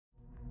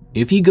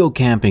If you go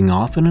camping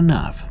often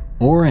enough,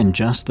 or in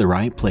just the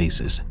right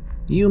places,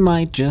 you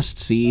might just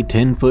see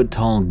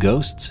 10-foot-tall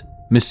ghosts,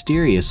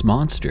 mysterious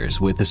monsters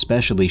with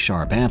especially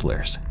sharp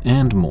antlers,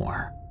 and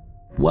more.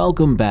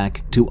 Welcome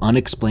back to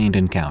Unexplained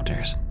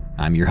Encounters.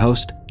 I'm your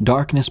host,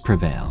 Darkness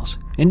Prevails,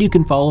 and you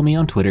can follow me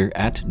on Twitter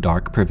at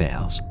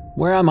DarkPrevails,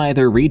 where I'm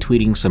either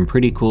retweeting some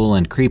pretty cool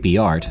and creepy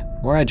art,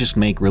 or I just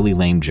make really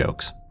lame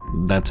jokes.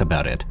 That's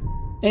about it.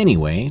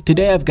 Anyway,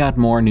 today I've got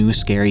more new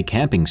scary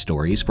camping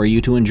stories for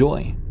you to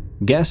enjoy.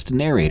 Guest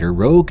narrator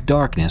Rogue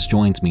Darkness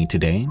joins me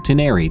today to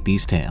narrate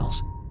these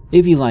tales.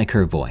 If you like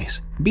her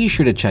voice, be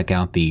sure to check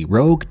out the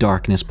Rogue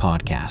Darkness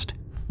podcast,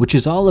 which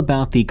is all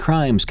about the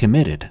crimes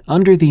committed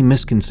under the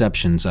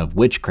misconceptions of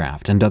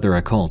witchcraft and other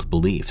occult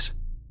beliefs.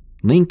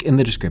 Link in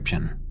the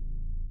description.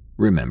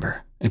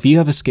 Remember, if you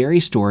have a scary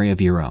story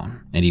of your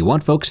own and you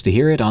want folks to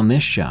hear it on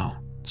this show,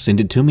 send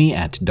it to me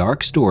at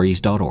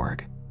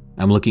darkstories.org.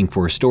 I'm looking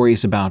for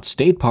stories about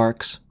state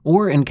parks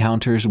or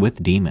encounters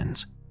with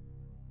demons.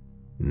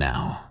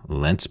 Now,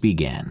 let's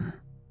begin.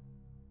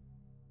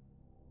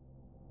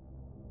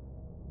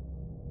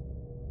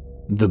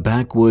 The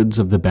Backwoods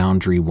of the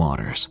Boundary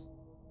Waters,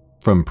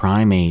 from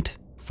Primate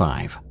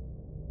 5.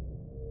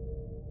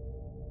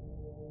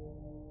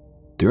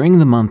 During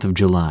the month of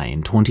July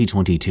in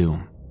 2022,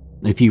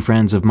 a few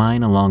friends of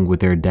mine along with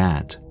their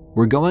dads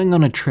were going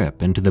on a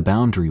trip into the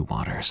Boundary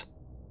Waters.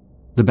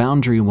 The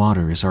Boundary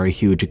Waters are a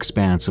huge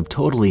expanse of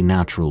totally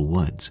natural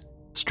woods,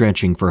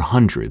 stretching for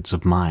hundreds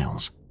of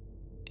miles.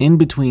 In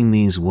between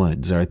these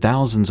woods are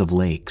thousands of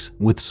lakes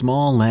with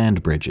small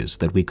land bridges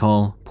that we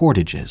call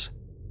portages,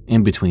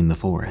 in between the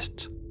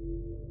forests.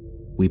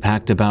 We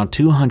packed about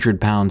 200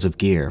 pounds of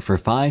gear for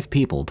 5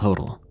 people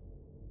total.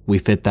 We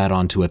fit that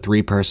onto a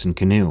 3-person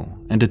canoe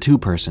and a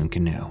 2-person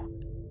canoe.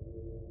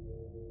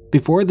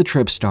 Before the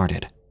trip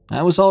started,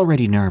 I was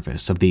already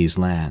nervous of these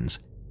lands.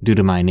 Due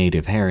to my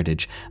native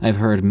heritage, I've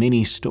heard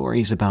many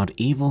stories about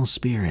evil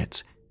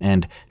spirits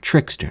and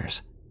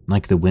tricksters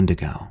like the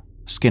Wendigo,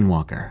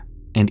 Skinwalker,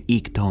 and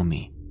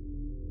Iktomi.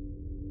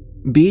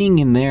 Being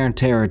in their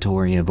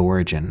territory of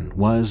origin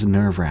was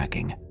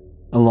nerve-wracking,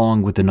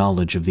 along with the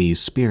knowledge of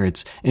these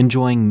spirits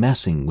enjoying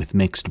messing with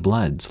mixed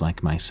bloods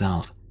like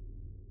myself.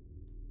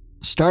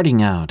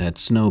 Starting out at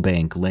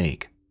Snowbank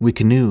Lake, we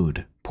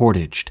canoed,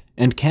 portaged,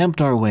 and camped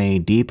our way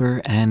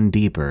deeper and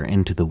deeper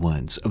into the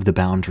woods of the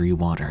Boundary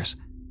Waters.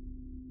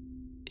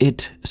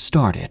 It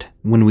started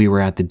when we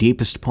were at the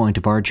deepest point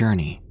of our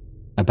journey,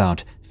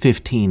 about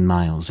 15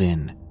 miles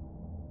in.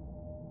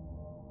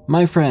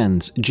 My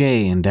friends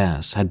Jay and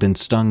S had been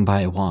stung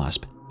by a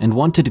wasp and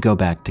wanted to go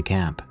back to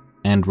camp,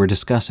 and were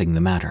discussing the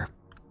matter.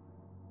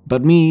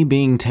 But me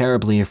being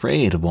terribly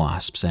afraid of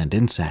wasps and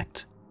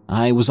insects,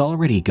 I was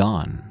already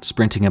gone,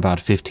 sprinting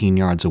about 15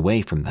 yards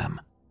away from them.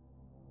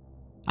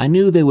 I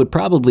knew they would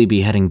probably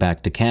be heading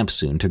back to camp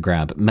soon to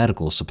grab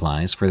medical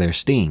supplies for their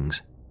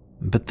stings,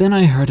 but then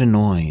I heard a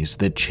noise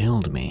that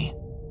chilled me.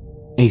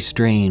 A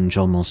strange,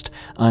 almost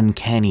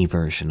uncanny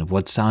version of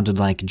what sounded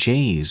like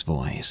Jay's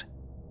voice.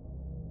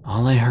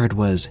 All I heard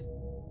was,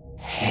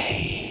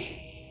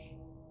 "Hey,"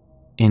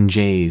 in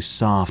Jay's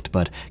soft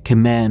but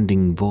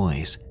commanding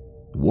voice,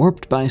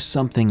 warped by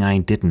something I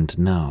didn't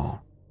know.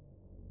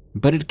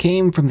 But it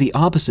came from the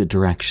opposite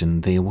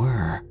direction they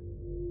were.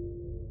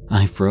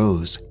 I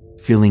froze,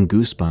 feeling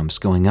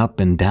goosebumps going up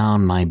and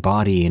down my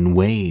body in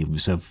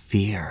waves of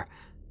fear.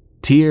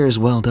 Tears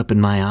welled up in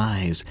my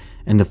eyes,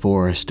 and the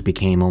forest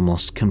became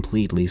almost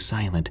completely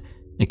silent,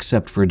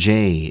 except for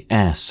Jay,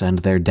 S, and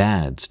their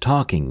dads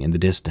talking in the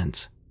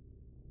distance.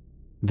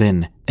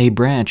 Then a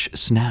branch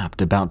snapped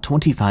about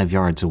 25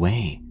 yards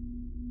away.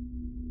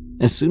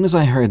 As soon as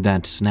I heard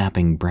that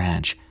snapping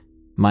branch,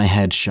 my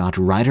head shot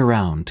right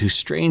around to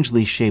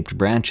strangely shaped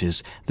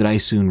branches that I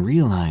soon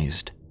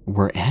realized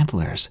were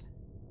antlers.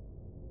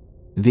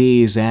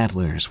 These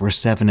antlers were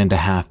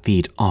 7.5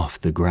 feet off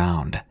the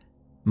ground.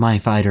 My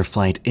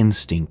fight-or-flight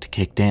instinct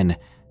kicked in.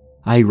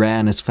 I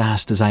ran as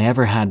fast as I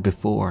ever had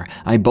before.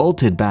 I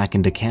bolted back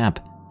into camp,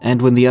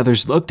 and when the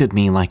others looked at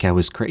me like I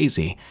was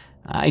crazy,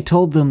 I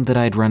told them that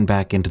I'd run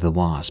back into the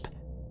wasp.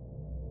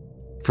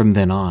 From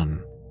then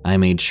on, I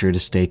made sure to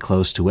stay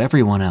close to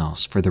everyone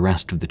else for the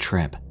rest of the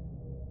trip.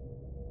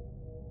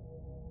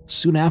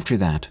 Soon after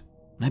that,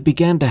 I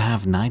began to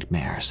have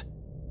nightmares.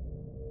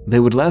 They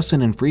would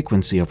lessen in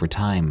frequency over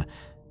time,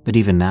 but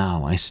even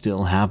now I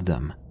still have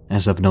them,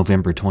 as of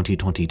November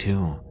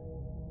 2022.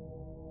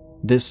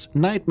 This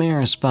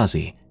nightmare is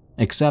fuzzy,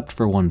 except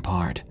for one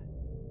part.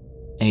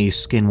 A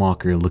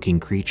skinwalker-looking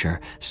creature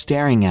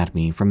staring at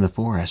me from the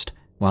forest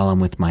while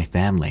I'm with my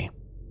family.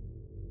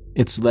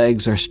 Its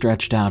legs are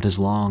stretched out as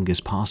long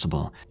as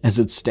possible as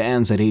it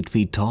stands at 8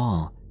 feet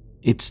tall,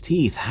 its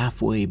teeth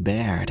halfway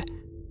bared.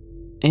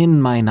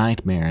 In my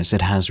nightmares,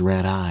 it has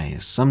red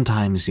eyes,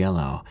 sometimes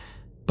yellow,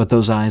 but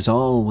those eyes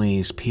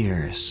always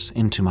pierce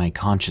into my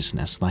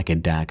consciousness like a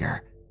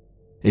dagger.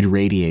 It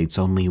radiates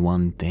only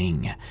one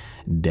thing: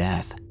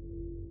 death.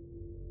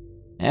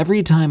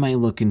 Every time I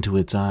look into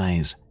its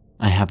eyes,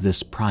 I have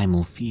this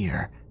primal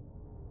fear,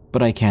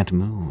 but I can't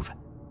move.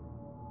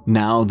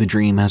 Now the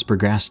dream has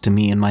progressed to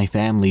me and my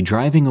family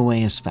driving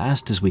away as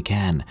fast as we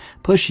can,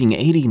 pushing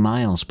 80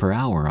 miles per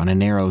hour on a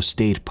narrow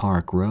state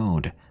park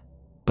road.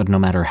 But no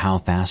matter how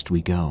fast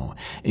we go,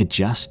 it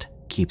just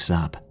keeps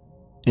up.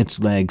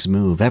 Its legs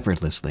move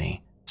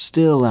effortlessly,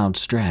 still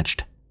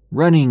outstretched,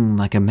 running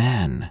like a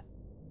man,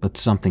 but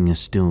something is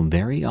still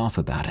very off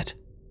about it.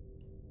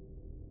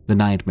 The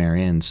nightmare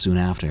ends soon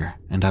after,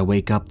 and I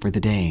wake up for the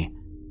day.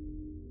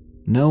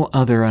 No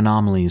other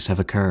anomalies have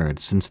occurred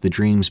since the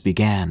dreams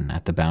began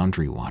at the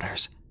Boundary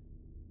Waters.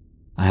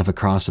 I have a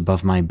cross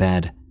above my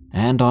bed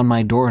and on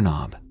my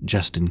doorknob,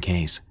 just in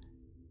case.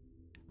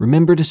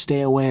 Remember to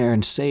stay aware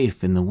and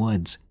safe in the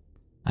woods.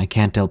 I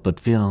can't help but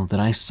feel that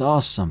I saw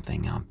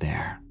something out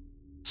there.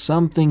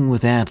 Something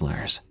with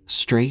antlers,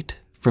 straight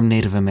from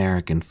Native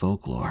American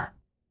folklore.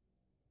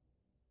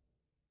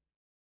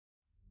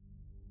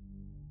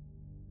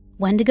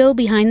 Wendigo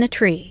Behind the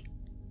Tree,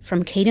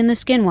 from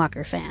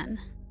Cadentheskinwalkerfan.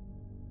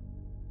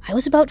 I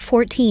was about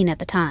 14 at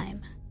the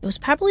time. It was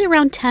probably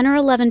around 10 or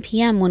 11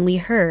 p.m. when we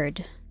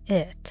heard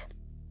it.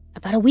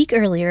 About a week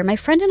earlier, my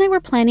friend and I were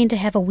planning to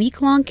have a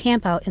week-long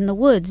campout in the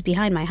woods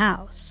behind my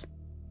house.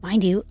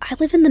 Mind you, I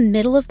live in the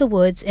middle of the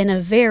woods in a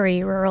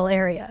very rural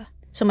area,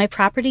 so my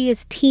property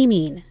is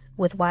teeming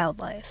with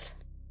wildlife.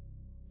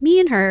 Me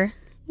and her,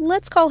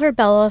 let's call her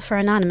Bella for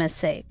anonymous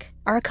sake,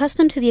 are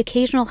accustomed to the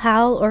occasional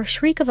howl or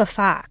shriek of a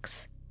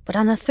fox, but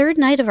on the third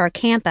night of our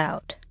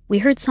campout, we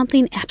heard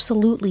something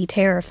absolutely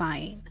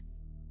terrifying.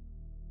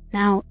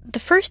 Now, the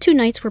first 2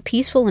 nights were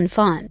peaceful and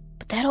fun,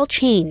 but that all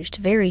changed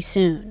very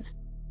soon.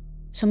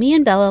 So me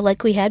and Bella,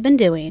 like we had been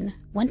doing,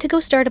 went to go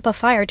start up a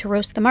fire to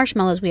roast the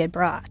marshmallows we had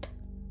brought.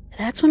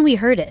 That's when we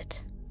heard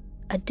it.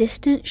 A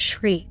distant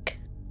shriek.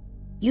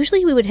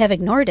 Usually we would have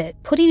ignored it,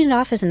 putting it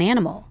off as an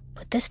animal,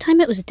 but this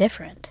time it was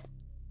different.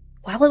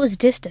 While it was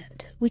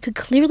distant, we could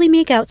clearly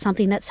make out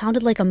something that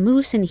sounded like a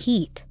moose in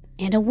heat,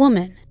 and a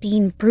woman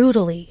being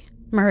brutally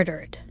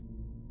murdered.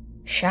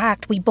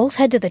 Shocked, we both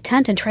head to the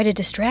tent and try to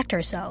distract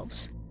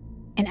ourselves.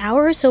 An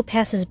hour or so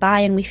passes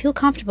by and we feel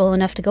comfortable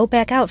enough to go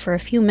back out for a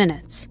few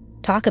minutes,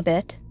 talk a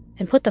bit,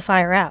 and put the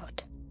fire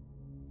out.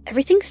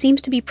 Everything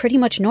seems to be pretty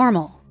much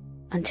normal,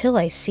 until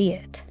I see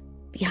it.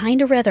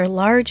 Behind a rather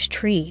large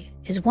tree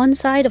is one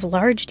side of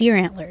large deer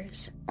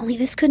antlers. Only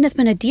this couldn't have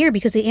been a deer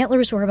because the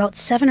antlers were about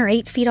 7 or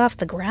 8 feet off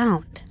the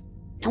ground.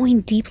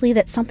 Knowing deeply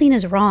that something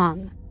is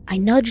wrong, I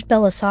nudged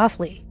Bella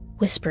softly,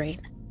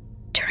 whispering,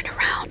 "Turn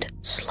around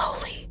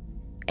slowly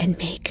and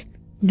make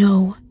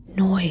no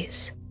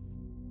noise."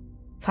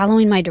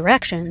 Following my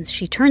directions,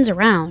 she turns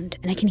around,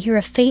 and I can hear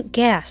a faint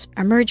gasp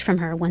emerge from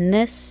her when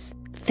this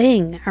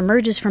thing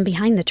emerges from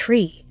behind the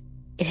tree.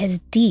 It has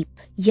deep,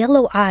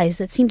 yellow eyes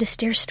that seem to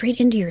stare straight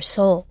into your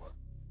soul.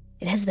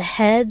 It has the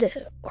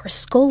head or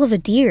skull of a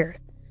deer,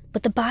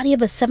 but the body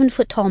of a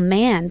 7-foot-tall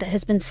man that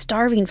has been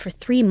starving for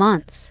 3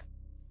 months.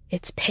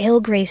 Its pale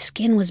gray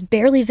skin was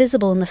barely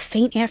visible in the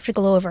faint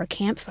afterglow of our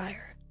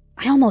campfire.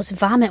 I almost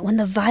vomit when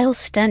the vile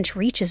stench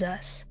reaches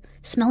us,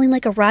 smelling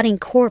like a rotting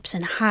corpse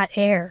in hot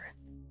air.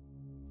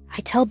 I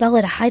tell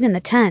Bella to hide in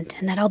the tent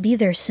and that I'll be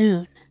there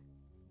soon.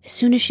 As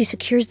soon as she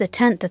secures the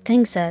tent, the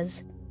thing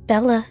says,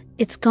 "Bella,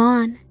 it's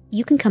gone.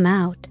 You can come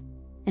out."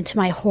 And to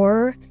my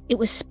horror, it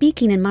was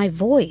speaking in my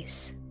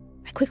voice.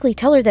 I quickly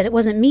tell her that it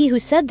wasn't me who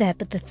said that,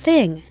 but the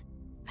thing.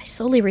 I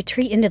slowly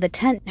retreat into the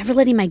tent, never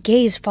letting my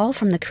gaze fall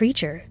from the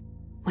creature.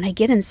 When I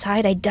get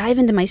inside, I dive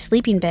into my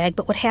sleeping bag,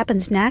 but what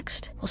happens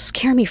next will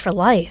scare me for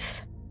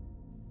life.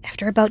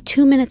 After about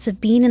 2 minutes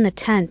of being in the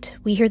tent,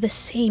 we hear the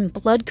same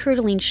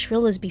blood-curdling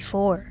shrill as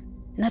before,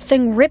 and the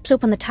thing rips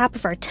open the top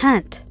of our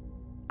tent.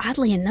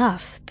 Oddly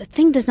enough, the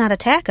thing does not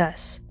attack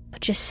us,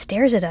 but just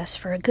stares at us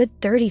for a good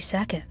 30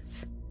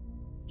 seconds.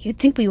 You'd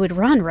think we would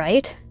run,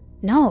 right?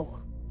 No,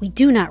 we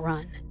do not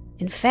run.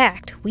 In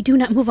fact, we do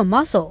not move a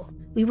muscle.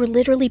 We were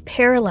literally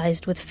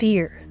paralyzed with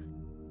fear.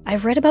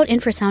 I've read about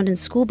infrasound in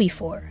school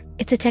before.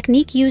 It's a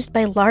technique used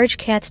by large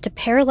cats to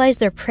paralyze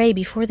their prey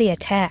before they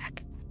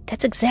attack.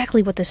 That's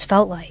exactly what this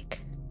felt like.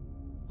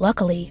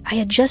 Luckily, I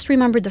had just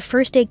remembered the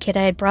first aid kit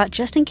I had brought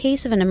just in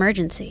case of an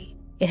emergency.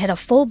 It had a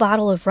full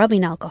bottle of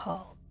rubbing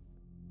alcohol.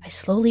 I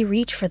slowly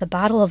reach for the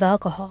bottle of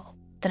alcohol.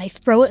 Then I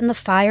throw it in the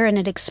fire and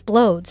it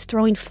explodes,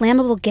 throwing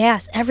flammable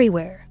gas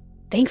everywhere.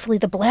 Thankfully,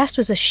 the blast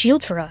was a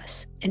shield for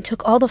us and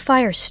took all the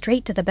fire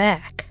straight to the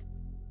back.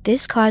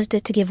 This caused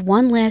it to give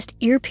one last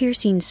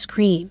ear-piercing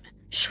scream,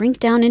 shrink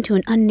down into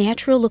an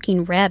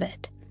unnatural-looking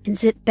rabbit, and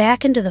zip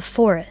back into the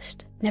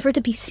forest, never to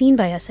be seen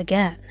by us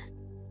again.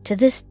 To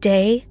this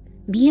day,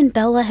 me and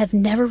Bella have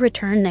never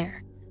returned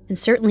there, and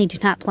certainly do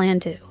not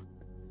plan to.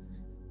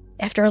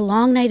 After a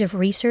long night of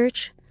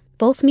research,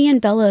 both me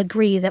and Bella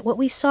agree that what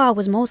we saw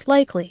was most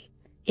likely,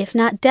 if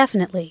not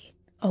definitely,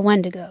 a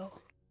Wendigo.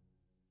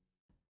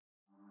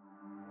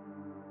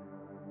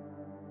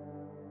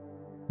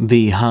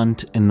 The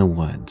Hunt in the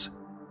Woods,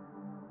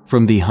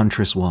 from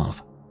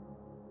TheHuntressWolf.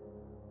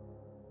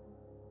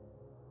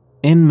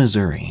 In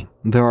Missouri,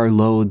 there are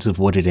loads of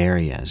wooded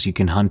areas you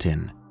can hunt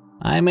in.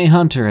 I'm a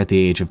hunter at the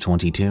age of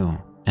 22,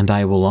 and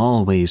I will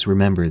always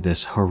remember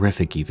this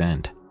horrific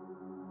event.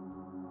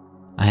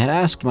 I had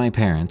asked my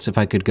parents if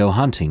I could go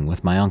hunting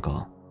with my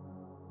uncle.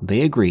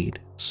 They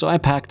agreed, so I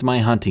packed my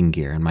hunting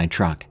gear in my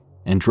truck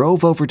and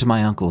drove over to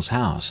my uncle's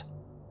house.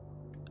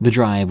 The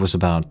drive was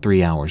about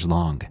 3 hours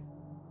long.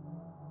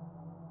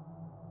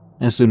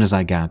 As soon as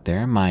I got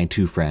there, my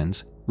two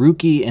friends,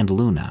 Rookie and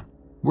Luna,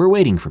 were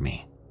waiting for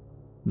me.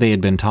 They had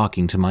been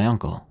talking to my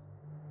uncle.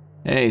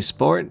 "Hey,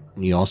 sport,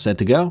 you all set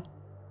to go?"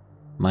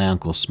 My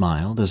uncle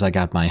smiled as I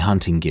got my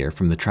hunting gear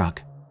from the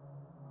truck.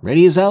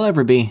 "Ready as I'll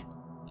ever be,"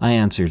 I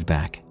answered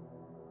back.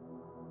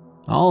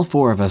 All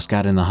four of us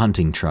got in the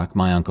hunting truck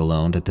my uncle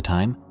owned at the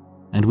time,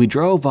 and we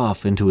drove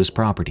off into his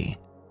property.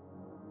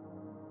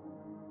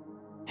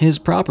 His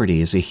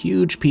property is a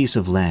huge piece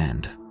of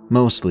land,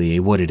 mostly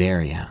a wooded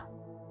area.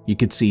 You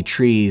could see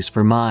trees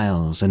for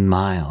miles and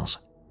miles.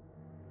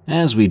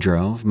 As we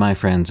drove, my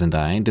friends and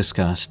I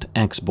discussed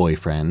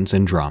ex-boyfriends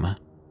and drama,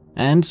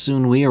 and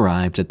soon we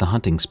arrived at the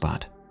hunting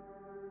spot.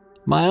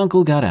 My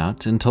uncle got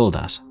out and told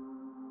us,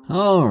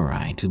 "All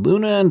right,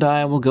 Luna and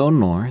I will go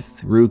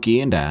north,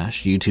 Rookie and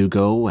Ash, you two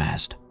go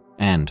west."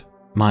 And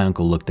my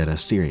uncle looked at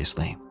us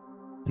seriously.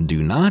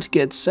 "Do not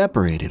get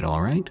separated,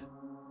 all right?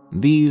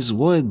 These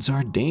woods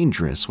are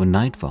dangerous when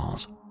night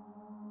falls."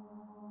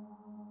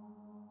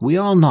 We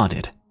all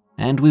nodded,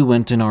 and we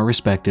went in our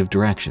respective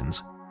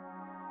directions.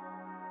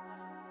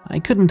 I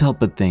couldn't help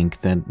but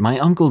think that my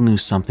uncle knew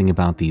something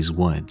about these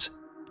woods.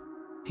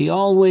 He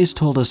always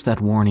told us that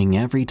warning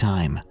every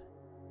time.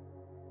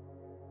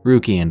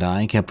 Rookie and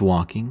I kept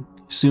walking,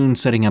 soon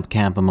setting up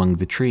camp among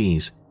the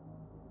trees.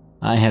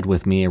 I had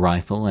with me a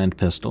rifle and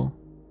pistol,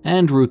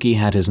 and Rookie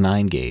had his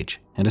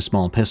 9-gauge and a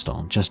small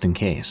pistol just in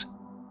case.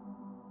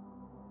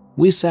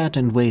 We sat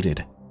and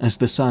waited as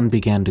the sun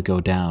began to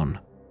go down.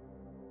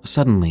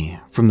 Suddenly,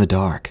 from the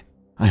dark,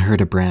 I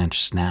heard a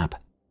branch snap.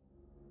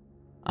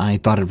 I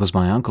thought it was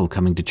my uncle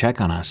coming to check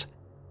on us,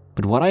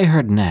 but what I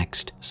heard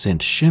next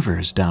sent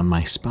shivers down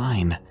my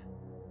spine.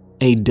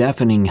 A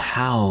deafening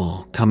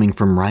howl coming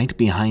from right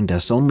behind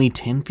us, only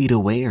 10 feet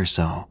away or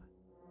so.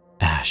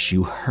 "Ash,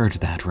 you heard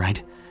that,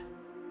 right?"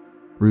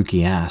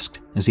 Rookie asked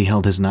as he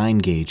held his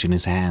 9-gauge in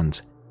his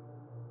hands.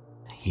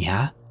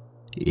 Yeah,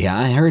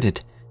 I heard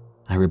it,"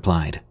 I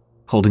replied,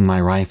 holding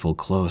my rifle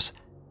close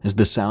as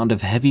the sound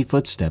of heavy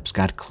footsteps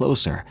got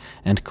closer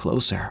and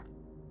closer.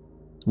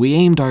 We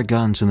aimed our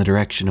guns in the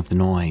direction of the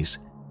noise.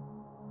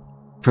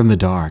 From the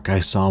dark, I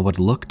saw what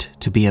looked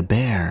to be a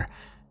bear,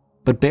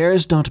 but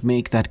bears don't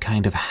make that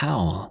kind of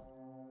howl.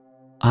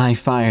 I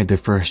fired the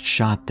first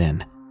shot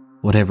then.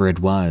 Whatever it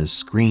was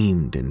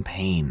screamed in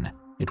pain.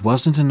 It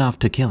wasn't enough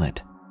to kill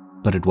it,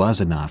 but it was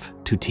enough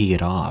to tee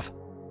it off.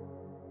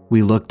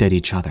 We looked at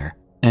each other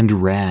and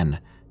ran.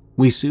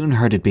 We soon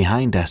heard it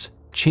behind us,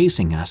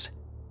 chasing us.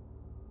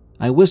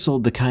 I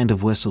whistled the kind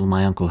of whistle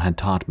my uncle had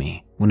taught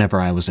me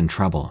whenever I was in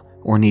trouble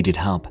or needed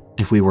help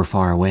if we were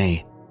far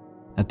away.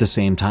 At the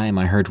same time,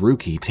 I heard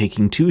Rookie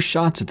taking 2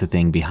 shots at the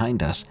thing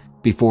behind us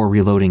before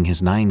reloading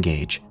his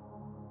 9-gauge.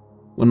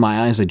 When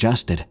my eyes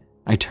adjusted,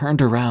 I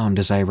turned around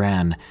as I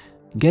ran,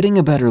 getting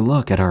a better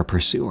look at our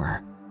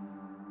pursuer.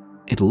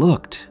 It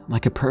looked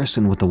like a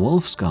person with a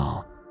wolf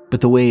skull,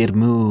 but the way it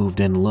moved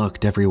and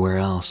looked everywhere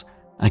else,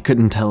 I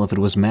couldn't tell if it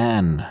was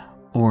man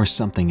or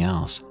something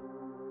else.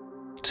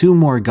 2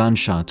 more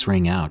gunshots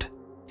rang out,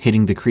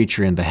 hitting the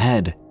creature in the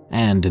head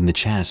and in the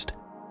chest.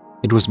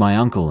 It was my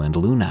uncle and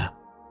Luna.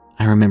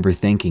 I remember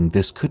thinking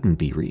this couldn't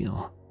be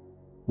real.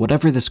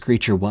 Whatever this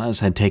creature was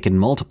had taken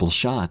multiple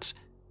shots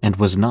and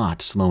was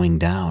not slowing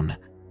down.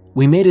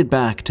 We made it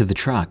back to the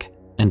truck,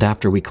 and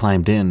after we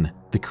climbed in,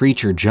 the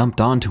creature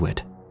jumped onto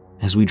it.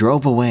 As we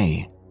drove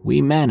away,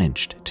 we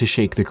managed to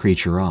shake the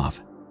creature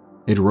off.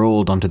 It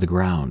rolled onto the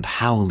ground,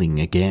 howling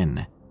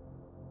again.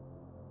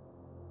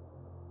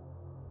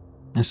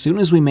 As soon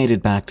as we made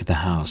it back to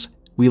the house,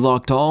 we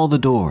locked all the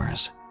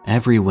doors,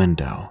 every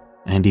window,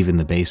 and even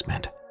the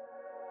basement.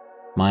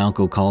 My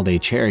uncle called a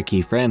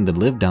Cherokee friend that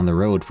lived down the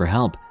road for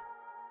help.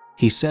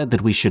 He said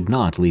that we should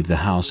not leave the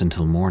house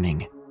until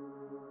morning.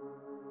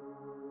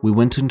 We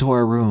went into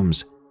our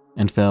rooms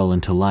and fell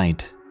into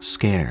light,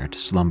 scared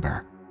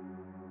slumber.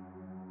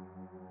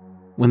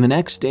 When the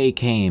next day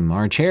came,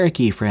 our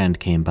Cherokee friend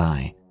came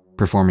by,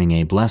 performing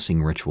a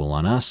blessing ritual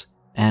on us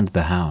and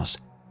the house.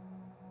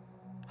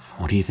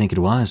 "What do you think it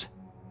was?"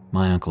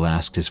 my uncle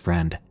asked his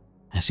friend,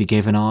 as he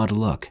gave an odd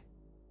look.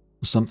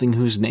 "Something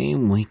whose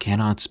name we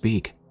cannot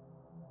speak."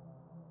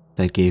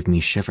 That gave me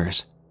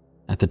shivers.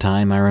 At the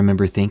time, I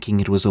remember thinking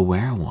it was a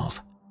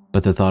werewolf,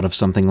 but the thought of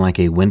something like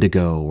a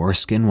Wendigo or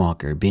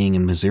Skinwalker being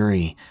in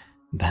Missouri,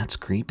 that's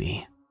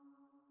creepy.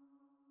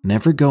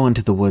 Never go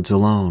into the woods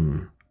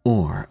alone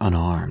or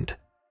unarmed.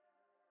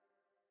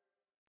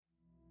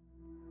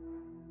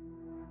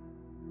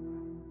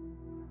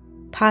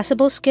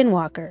 Possible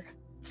Skinwalker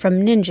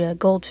from Ninja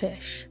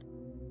Goldfish.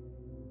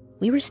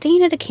 We were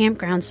staying at a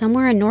campground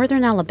somewhere in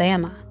northern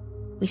Alabama.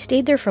 We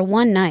stayed there for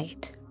one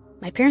night.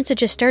 My parents had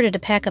just started to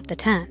pack up the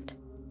tent.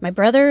 My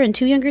brother and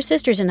 2 younger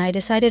sisters and I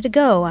decided to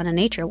go on a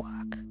nature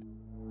walk.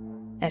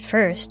 At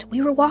first,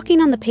 we were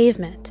walking on the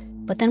pavement,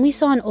 but then we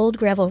saw an old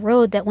gravel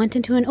road that went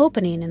into an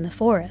opening in the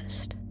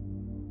forest.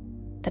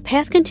 The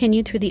path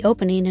continued through the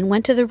opening and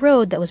went to the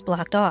road that was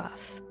blocked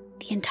off.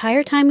 The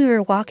entire time we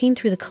were walking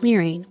through the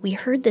clearing, we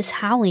heard this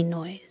howling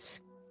noise.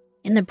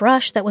 In the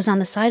brush that was on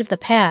the side of the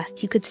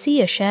path, you could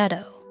see a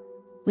shadow.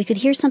 We could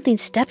hear something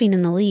stepping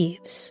in the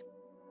leaves.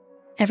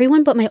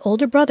 Everyone but my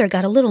older brother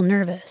got a little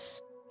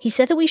nervous. He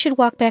said that we should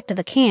walk back to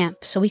the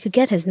camp so we could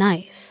get his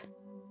knife.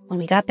 When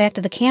we got back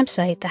to the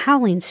campsite, the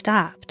howling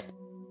stopped.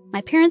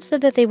 My parents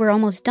said that they were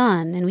almost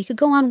done and we could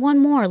go on one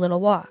more little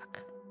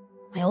walk.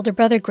 My older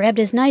brother grabbed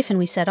his knife and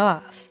we set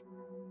off.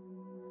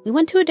 We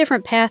went to a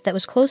different path that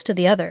was close to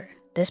the other.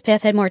 This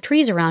path had more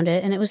trees around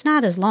it and it was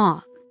not as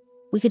long.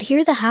 We could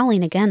hear the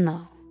howling again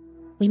though.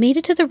 We made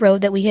it to the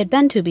road that we had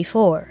been to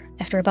before,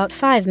 after about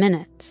 5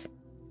 minutes.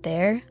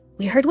 There,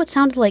 we heard what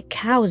sounded like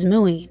cows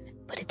mooing,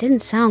 but it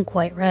didn't sound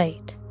quite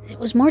right. It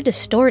was more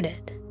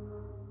distorted.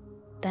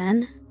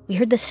 Then, we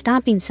heard the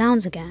stomping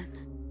sounds again.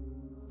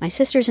 My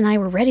sisters and I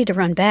were ready to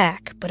run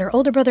back, but our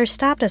older brother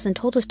stopped us and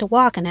told us to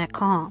walk and act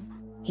calm.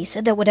 He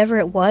said that whatever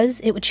it was,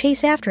 it would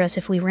chase after us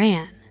if we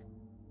ran.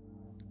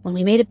 When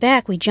we made it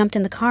back, we jumped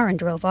in the car and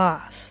drove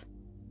off.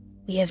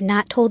 We have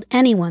not told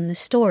anyone this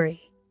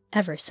story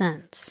ever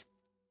since.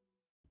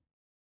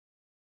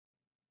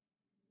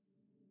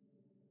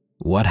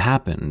 What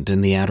happened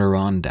in the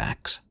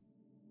Adirondacks?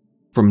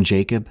 From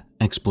Jacob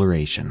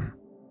Exploration.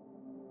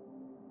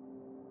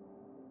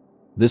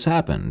 This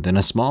happened in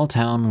a small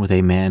town with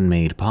a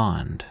man-made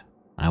pond.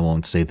 I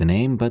won't say the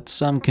name, but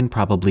some can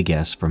probably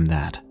guess from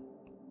that.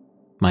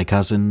 My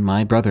cousin,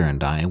 my brother,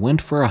 and I went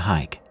for a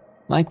hike,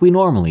 like we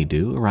normally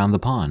do around the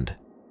pond.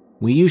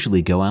 We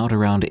usually go out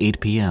around 8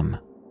 p.m.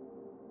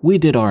 We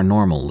did our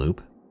normal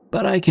loop,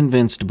 but I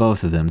convinced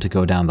both of them to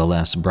go down the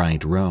less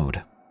bright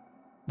road.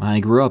 I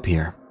grew up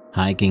here,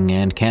 hiking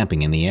and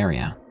camping in the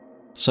area,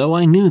 so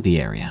I knew the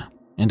area,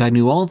 and I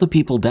knew all the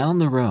people down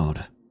the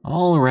road,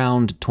 all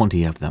around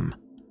 20 of them.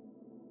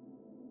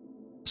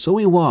 So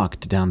we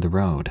walked down the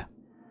road,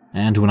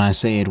 and when I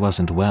say it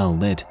wasn't well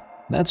lit,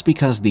 that's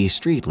because the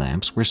street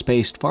lamps were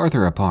spaced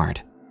farther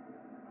apart.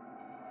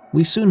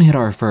 We soon hit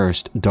our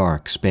first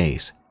dark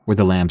space, where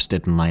the lamps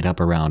didn't light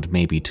up around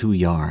maybe 2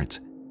 yards.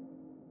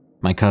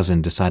 My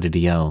cousin decided to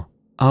yell,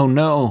 "Oh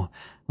no,"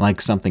 like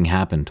something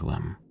happened to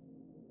him.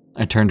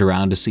 I turned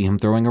around to see him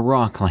throwing a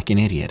rock like an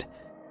idiot.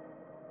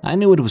 I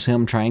knew it was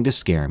him trying to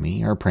scare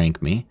me or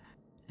prank me,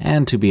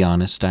 and to be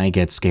honest, I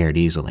get scared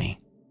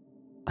easily.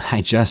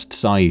 "I just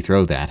saw you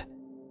throw that,"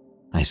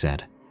 I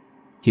said.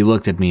 He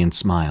looked at me and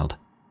smiled,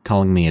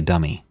 calling me a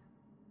dummy.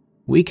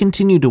 We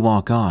continued to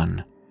walk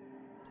on.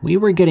 We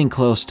were getting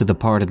close to the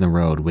part in the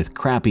road with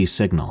crappy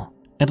signal.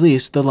 At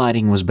least the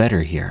lighting was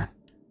better here.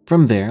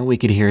 From there, we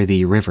could hear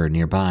the river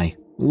nearby,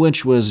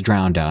 which was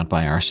drowned out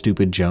by our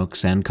stupid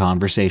jokes and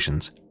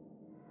conversations.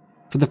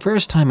 For the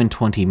first time in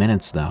 20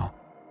 minutes, though,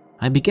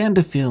 I began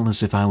to feel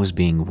as if I was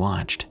being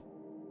watched.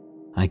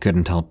 I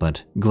couldn't help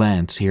but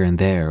glance here and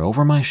there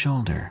over my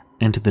shoulder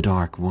into the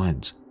dark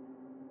woods.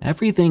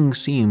 Everything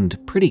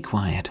seemed pretty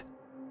quiet.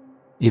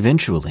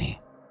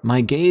 Eventually,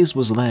 my gaze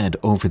was led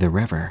over the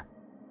river.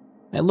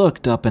 I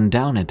looked up and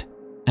down it,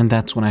 and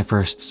that's when I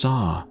first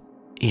saw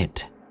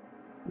it.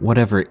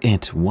 Whatever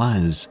it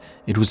was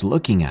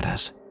looking at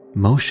us,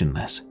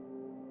 motionless.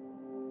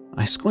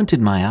 I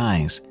squinted my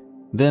eyes,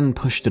 then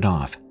pushed it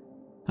off.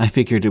 I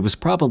figured it was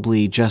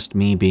probably just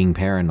me being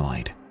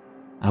paranoid.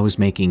 I was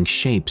making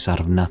shapes out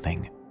of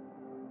nothing.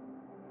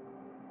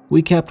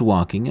 We kept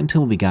walking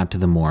until we got to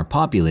the more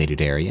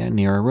populated area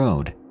near a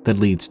road that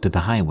leads to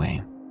the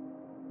highway.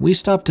 We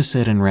stopped to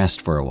sit and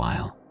rest for a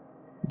while.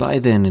 By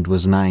then it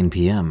was 9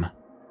 p.m.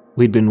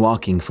 We'd been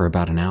walking for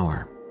about an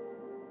hour.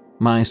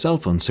 My cell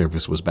phone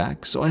service was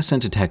back, so I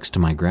sent a text to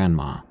my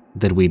grandma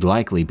that we'd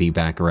likely be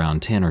back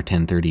around 10 or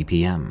 10:30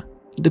 p.m.,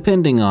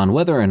 depending on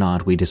whether or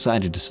not we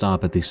decided to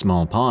stop at the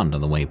small pond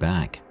on the way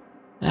back.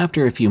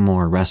 After a few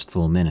more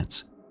restful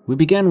minutes, we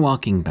began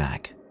walking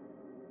back.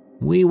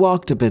 We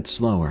walked a bit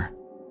slower,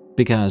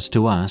 because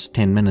to us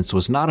 10 minutes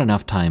was not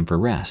enough time for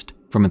rest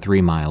from a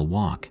 3-mile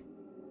walk.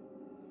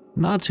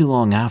 Not too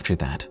long after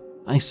that,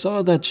 I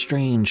saw that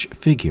strange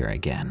figure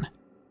again.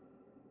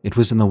 It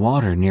was in the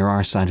water near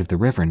our side of the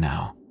river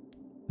now.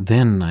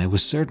 Then I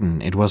was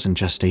certain it wasn't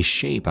just a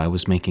shape I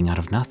was making out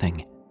of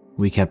nothing.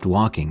 We kept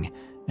walking,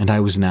 and I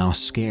was now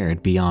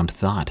scared beyond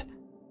thought.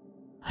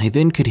 I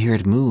then could hear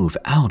it move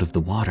out of the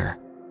water.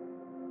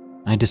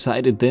 I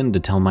decided then to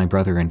tell my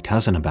brother and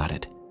cousin about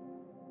it.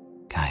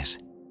 "Guys,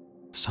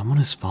 someone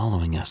is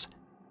following us.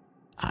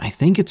 I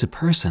think it's a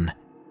person."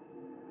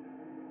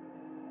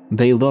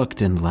 They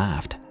looked and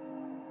laughed.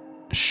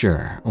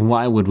 "Sure,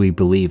 why would we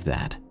believe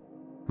that?"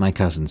 my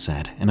cousin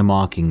said in a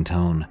mocking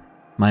tone,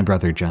 my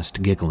brother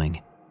just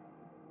giggling.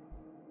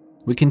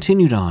 We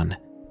continued on,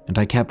 and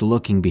I kept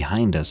looking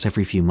behind us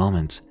every few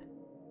moments.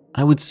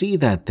 I would see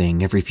that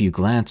thing every few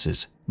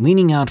glances,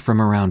 leaning out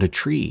from around a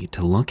tree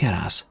to look at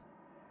us.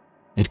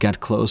 It got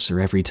closer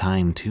every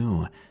time,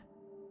 too,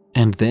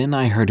 and then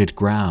I heard it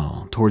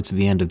growl towards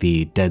the end of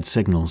the dead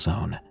signal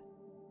zone.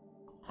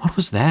 "What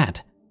was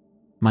that?"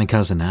 my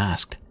cousin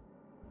asked.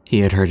 He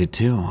had heard it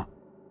too.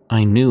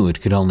 I knew it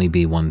could only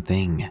be one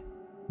thing,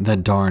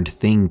 that darned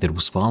thing that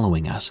was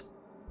following us.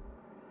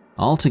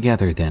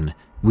 Altogether then,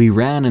 we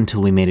ran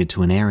until we made it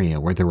to an area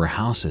where there were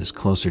houses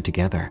closer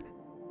together.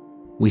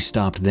 We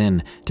stopped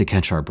then to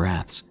catch our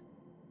breaths.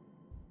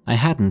 I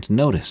hadn't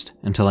noticed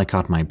until I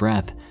caught my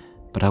breath,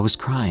 but I was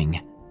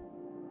crying.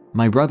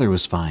 My brother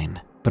was fine,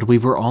 but we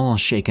were all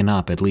shaken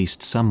up at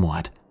least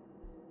somewhat.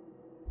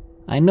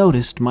 I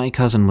noticed my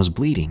cousin was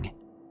bleeding.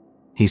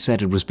 He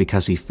said it was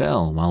because he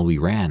fell while we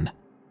ran.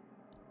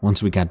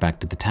 Once we got back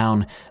to the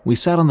town, we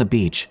sat on the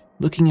beach,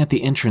 looking at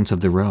the entrance of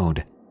the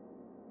road.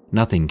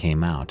 Nothing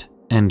came out,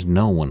 and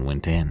no one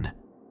went in.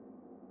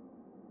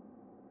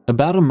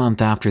 About a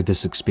month after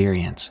this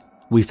experience,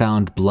 we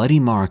found bloody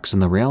marks in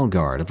the rail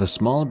guard of a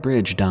small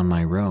bridge down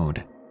my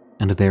road,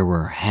 and there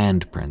were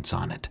handprints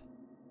on it.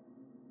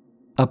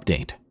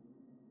 Update.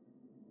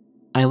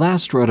 I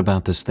last wrote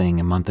about this thing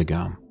a month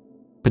ago,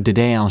 but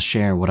today I'll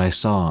share what I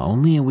saw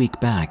only a week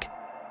back.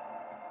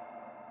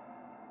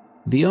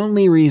 The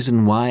only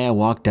reason why I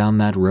walked down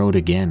that road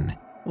again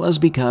was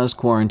because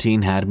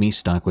quarantine had me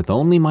stuck with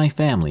only my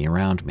family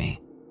around me.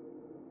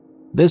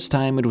 This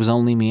time it was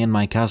only me and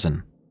my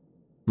cousin.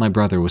 My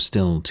brother was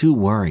still too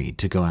worried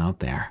to go out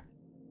there.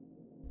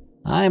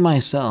 I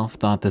myself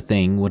thought the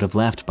thing would have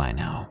left by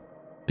now,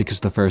 because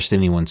the first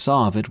anyone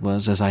saw of it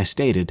was, as I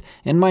stated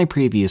in my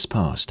previous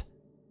post.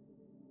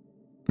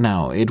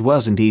 Now, it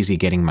wasn't easy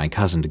getting my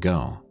cousin to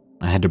go.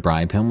 I had to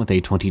bribe him with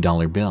a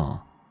 $20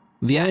 bill.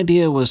 The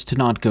idea was to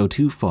not go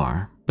too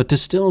far, but to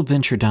still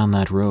venture down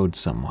that road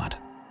somewhat.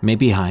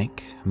 Maybe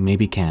hike,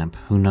 maybe camp,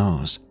 who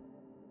knows.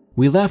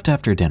 We left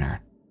after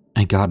dinner,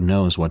 and God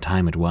knows what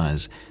time it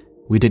was.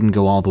 We didn't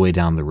go all the way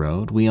down the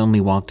road, we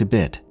only walked a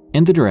bit,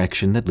 in the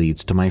direction that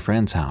leads to my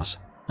friend's house.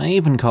 I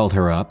even called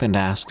her up and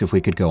asked if we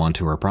could go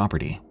onto her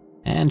property,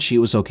 and she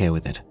was okay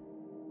with it.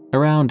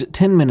 Around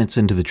 10 minutes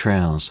into the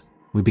trails,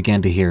 we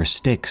began to hear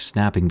sticks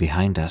snapping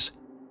behind us.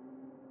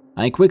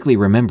 I quickly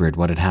remembered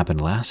what had happened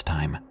last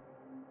time.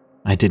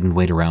 I didn't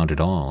wait around at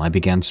all. I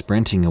began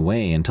sprinting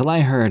away until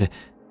I heard,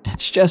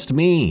 "It's just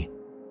me."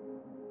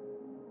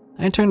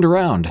 I turned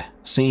around,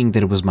 seeing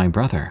that it was my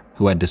brother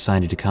who had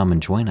decided to come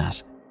and join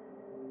us.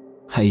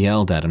 I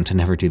yelled at him to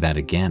never do that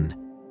again.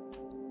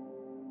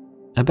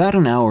 About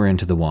an hour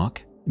into the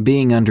walk,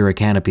 being under a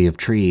canopy of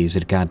trees,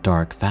 it got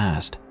dark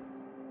fast.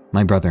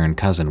 My brother and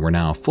cousin were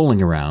now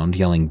fooling around,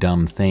 yelling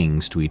dumb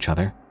things to each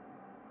other.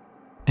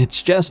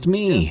 "It's just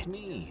me."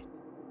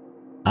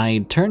 I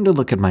turned to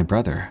look at my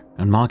brother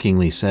and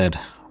mockingly said,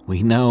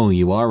 "We know,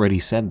 you already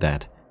said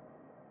that."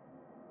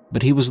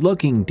 But he was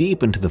looking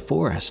deep into the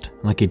forest,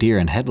 like a deer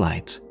in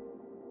headlights.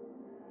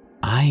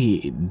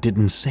 I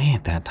didn't say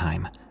it that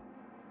time.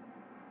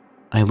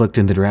 I looked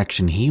in the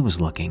direction he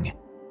was looking,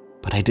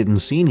 but I didn't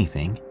see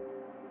anything.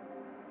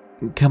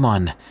 "Come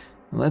on,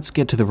 let's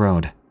get to the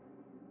road."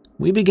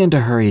 We began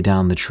to hurry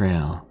down the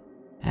trail,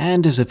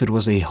 and as if it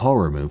was a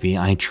horror movie,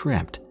 I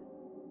tripped.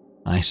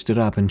 I stood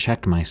up and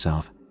checked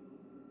myself.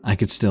 I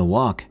could still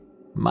walk.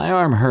 My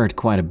arm hurt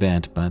quite a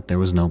bit, but there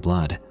was no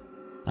blood.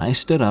 I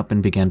stood up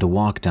and began to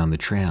walk down the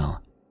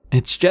trail.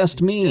 "It's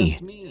just me."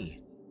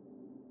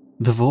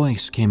 The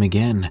voice came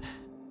again.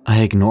 I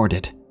ignored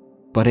it,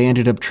 but I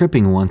ended up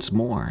tripping once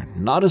more,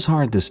 not as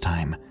hard this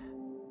time.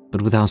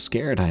 But with how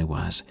scared I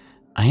was,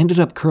 I ended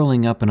up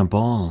curling up in a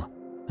ball,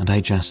 and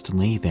I just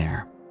lay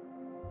there.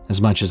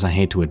 As much as I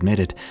hate to admit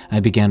it, I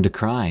began to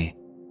cry.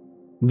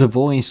 The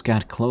voice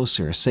got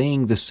closer,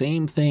 saying the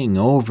same thing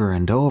over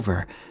and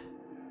over.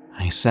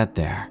 I sat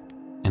there,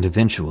 and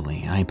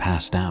eventually I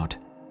passed out.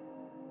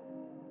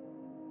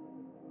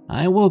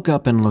 I woke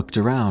up and looked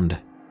around.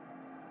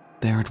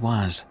 There it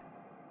was.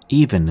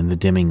 Even in the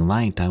dimming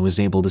light, I was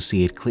able to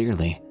see it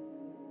clearly.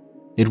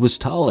 It was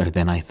taller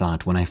than I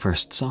thought when I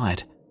first saw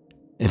it.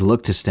 It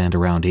looked to stand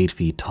around 8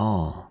 feet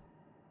tall.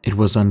 It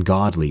was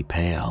ungodly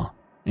pale,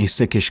 a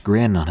sickish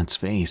grin on its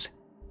face,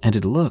 and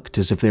it looked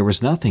as if there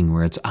was nothing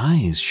where its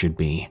eyes should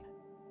be.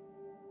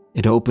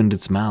 It opened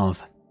its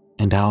mouth,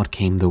 and out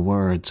came the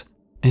words,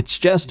 "It's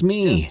just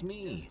me.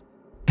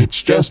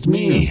 It's just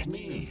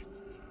me."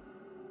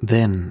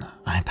 Then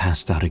I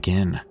passed out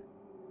again.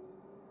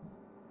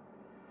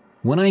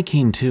 When I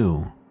came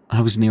to, I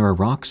was near a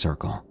rock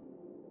circle.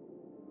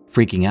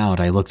 Freaking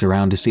out, I looked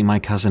around to see my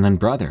cousin and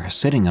brother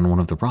sitting on one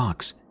of the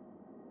rocks.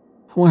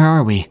 "Where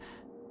are we?"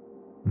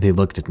 They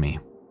looked at me.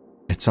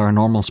 "It's our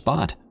normal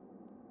spot."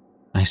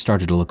 I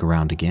started to look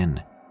around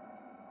again.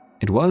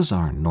 It was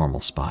our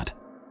normal spot.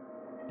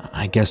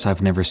 I guess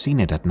I've never seen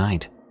it at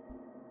night.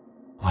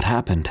 What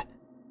happened?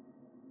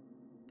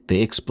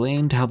 They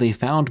explained how they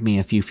found me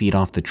a few feet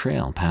off the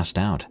trail, passed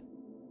out.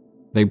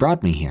 They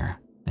brought me here,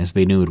 as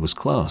they knew it was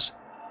close.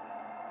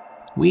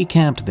 We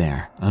camped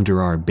there,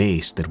 under our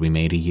base that we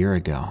made a year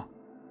ago.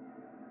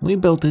 We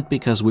built it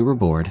because we were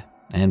bored,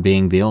 and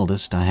being the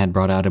oldest, I had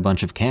brought out a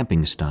bunch of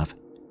camping stuff.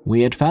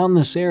 We had found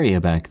this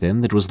area back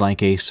then that was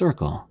like a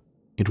circle.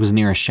 It was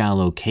near a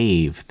shallow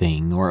cave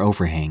thing or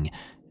overhang,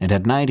 and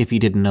at night if you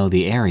didn't know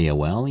the area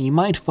well, you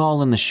might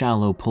fall in the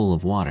shallow pool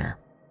of water.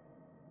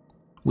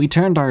 We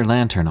turned our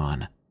lantern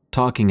on,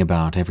 talking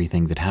about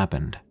everything that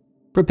happened,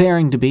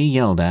 preparing to be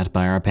yelled at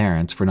by our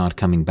parents for not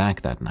coming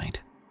back that night.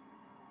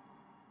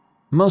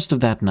 Most of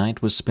that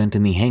night was spent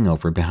in the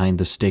hangover behind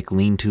the stick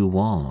lean-to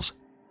walls,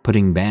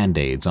 putting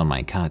band-aids on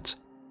my cuts.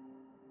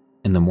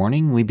 In the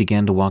morning, we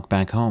began to walk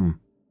back home.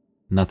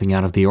 Nothing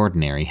out of the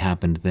ordinary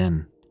happened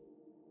then.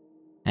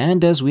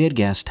 And as we had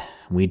guessed,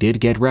 we did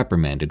get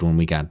reprimanded when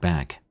we got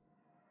back.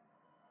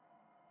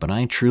 But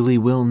I truly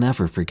will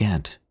never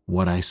forget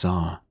what I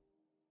saw.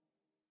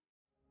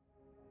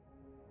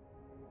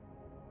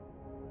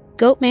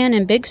 Goatman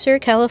in Big Sur,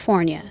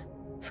 California,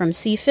 from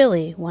C.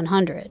 Philly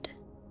 100.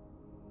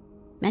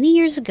 Many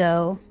years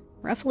ago,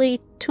 roughly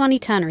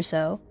 2010 or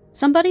so,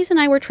 some buddies and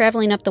I were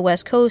traveling up the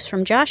west coast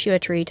from Joshua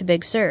Tree to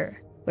Big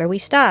Sur, where we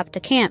stopped to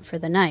camp for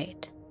the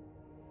night.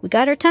 We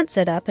got our tent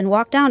set up and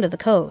walked down to the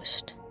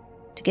coast.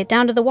 To get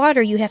down to the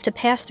water, you have to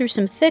pass through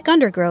some thick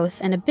undergrowth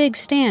and a big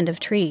stand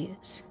of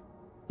trees.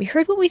 We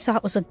heard what we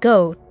thought was a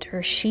goat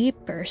or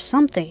sheep or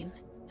something,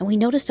 and we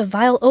noticed a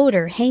vile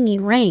odor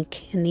hanging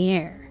rank in the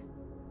air.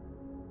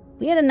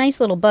 We had a nice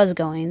little buzz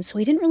going, so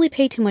we didn't really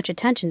pay too much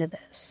attention to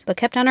this, but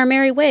kept on our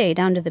merry way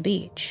down to the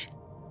beach.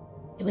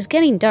 It was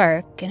getting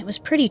dark, and it was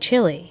pretty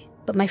chilly,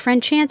 but my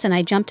friend Chance and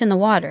I jumped in the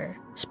water,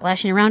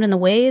 splashing around in the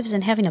waves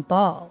and having a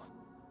ball.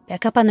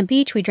 Back up on the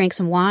beach, we drank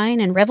some wine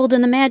and reveled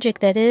in the magic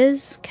that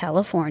is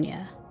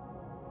California.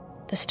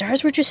 The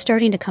stars were just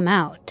starting to come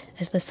out,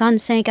 as the sun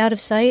sank out of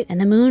sight and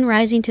the moon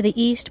rising to the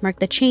east marked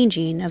the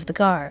changing of the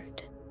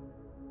guard.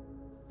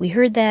 We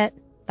heard that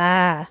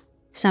 "bah"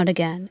 sound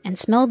again and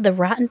smelled the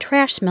rotten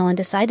trash smell and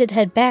decided to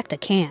head back to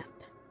camp.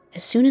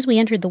 As soon as we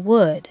entered the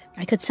wood,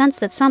 I could sense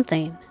that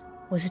something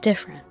was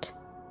different.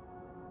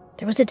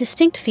 There was a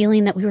distinct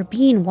feeling that we were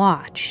being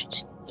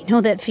watched. You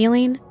know that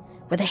feeling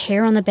where the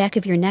hair on the back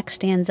of your neck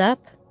stands up?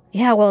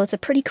 Yeah, well, it's a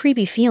pretty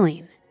creepy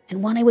feeling,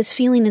 and one I was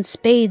feeling in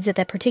spades at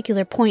that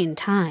particular point in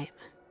time.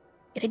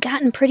 It had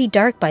gotten pretty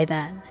dark by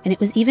then, and it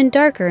was even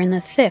darker in the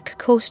thick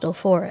coastal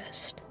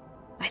forest.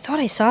 I thought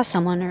I saw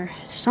someone or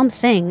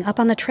something up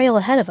on the trail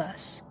ahead of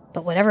us,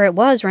 but whatever it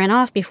was ran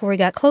off before we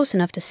got close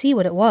enough to see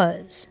what it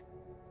was.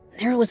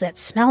 There was that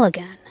smell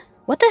again.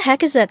 "What the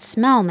heck is that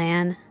smell,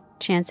 man?"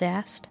 Chance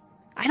asked.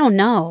 "I don't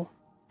know,"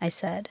 I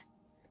said,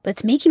 "but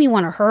it's making me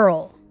want to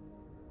hurl."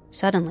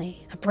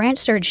 Suddenly, a branch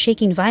started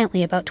shaking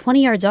violently about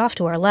 20 yards off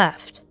to our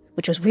left,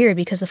 which was weird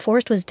because the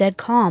forest was dead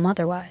calm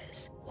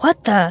otherwise.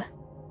 "What the?"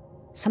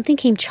 Something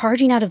came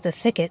charging out of the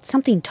thicket,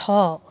 something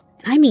tall,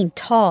 and I mean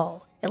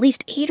tall, at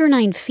least 8 or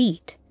 9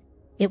 feet.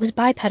 It was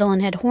bipedal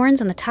and had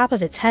horns on the top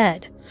of its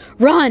head.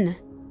 "Run!"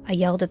 I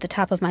yelled at the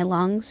top of my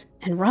lungs,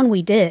 and run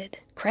we did,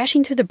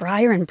 crashing through the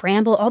briar and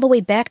bramble all the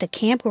way back to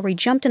camp where we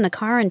jumped in the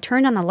car and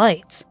turned on the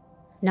lights.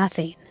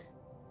 Nothing.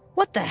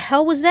 "What the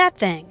hell was that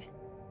thing?"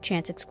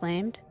 Chance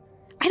exclaimed.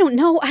 I don't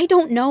know.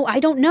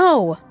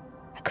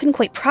 I couldn't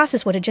quite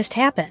process what had just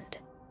happened.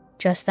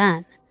 Just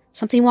then,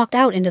 something walked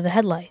out into the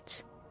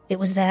headlights. It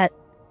was that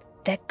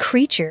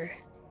creature.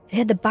 It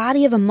had the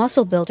body of a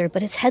muscle builder,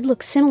 but its head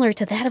looked similar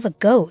to that of a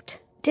goat.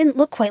 It didn't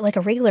look quite like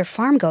a regular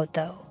farm goat,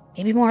 though.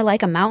 Maybe more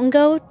like a mountain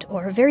goat,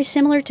 or very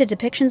similar to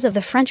depictions of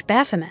the French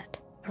Baphomet.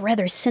 A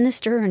rather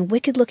sinister and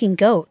wicked-looking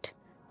goat,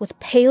 with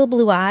pale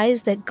blue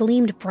eyes that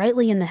gleamed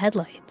brightly in the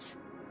headlights.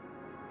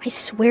 I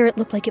swear it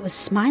looked like it was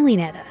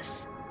smiling at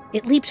us.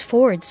 It leaped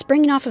forward,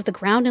 springing off of the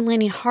ground and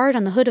landing hard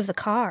on the hood of the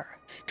car.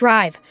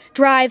 "Drive!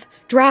 Drive!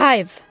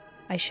 Drive!"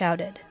 I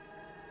shouted.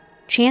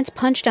 Chance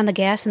punched on the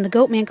gas and the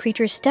Goatman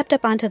creature stepped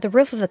up onto the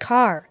roof of the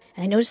car,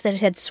 and I noticed that it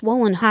had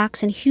swollen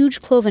hocks and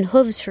huge cloven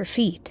hooves for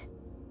feet.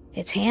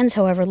 Its hands,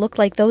 however, looked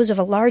like those of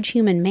a large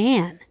human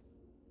man.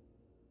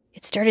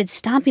 It started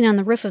stomping on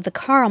the roof of the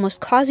car, almost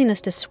causing us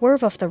to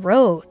swerve off the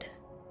road.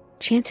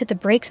 Chance hit the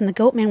brakes and the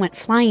Goatman went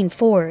flying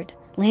forward,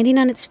 landing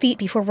on its feet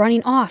before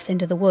running off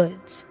into the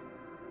woods.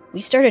 We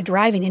started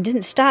driving and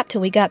didn't stop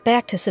till we got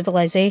back to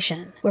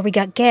civilization, where we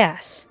got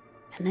gas,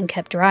 and then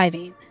kept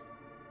driving.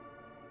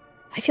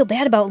 I feel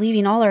bad about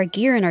leaving all our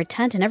gear and our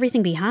tent and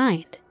everything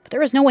behind, but there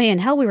was no way in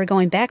hell we were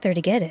going back there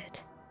to get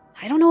it.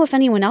 I don't know if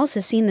anyone else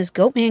has seen this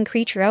Goatman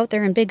creature out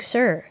there in Big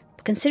Sur,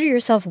 but consider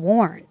yourself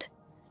warned.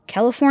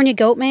 California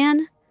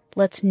Goatman,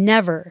 let's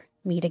never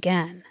meet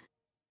again.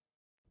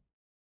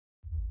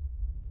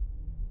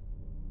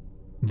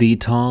 The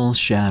Tall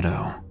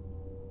Shadow,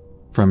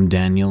 from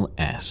Daniel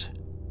S.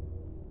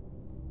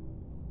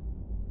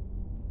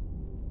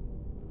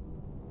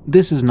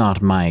 This is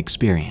not my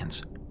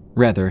experience.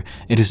 Rather,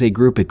 it is a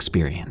group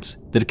experience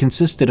that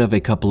consisted of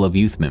a couple of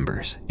youth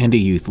members and a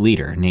youth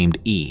leader named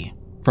E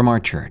from our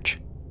church,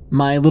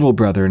 my little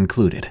brother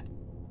included.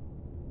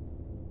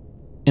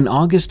 In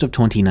August of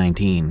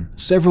 2019,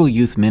 several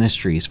youth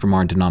ministries from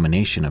our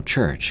denomination of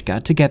church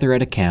got together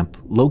at a camp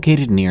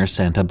located near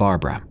Santa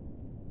Barbara.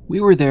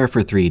 We were there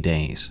for 3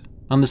 days.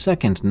 On the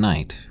second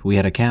night, we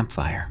had a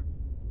campfire.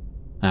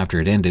 After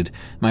it ended,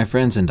 my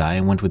friends and I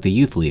went with the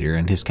youth leader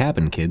and his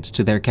cabin kids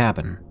to their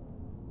cabin.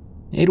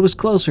 It was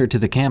closer to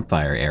the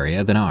campfire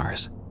area than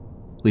ours.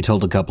 We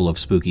told a couple of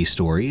spooky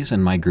stories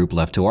and my group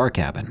left to our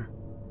cabin.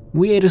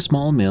 We ate a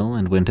small meal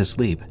and went to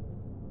sleep.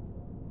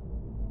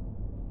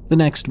 The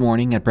next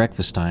morning at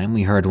breakfast time,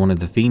 we heard one of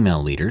the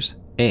female leaders,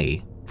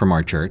 A, from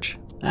our church,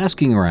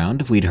 asking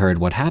around if we'd heard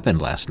what happened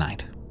last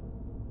night.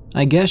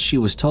 I guess she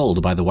was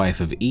told by the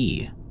wife of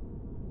E.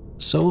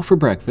 So for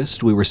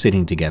breakfast, we were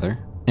sitting together,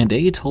 and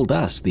A told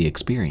us the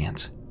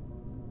experience.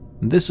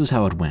 This is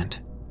how it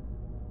went.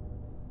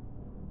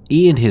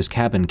 E and his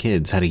cabin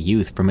kids had a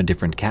youth from a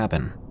different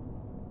cabin.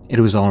 It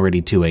was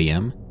already 2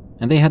 a.m.,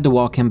 and they had to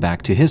walk him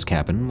back to his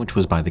cabin, which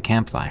was by the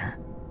campfire.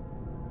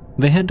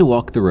 They had to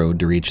walk the road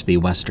to reach the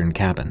western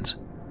cabins.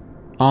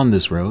 On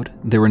this road,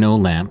 there were no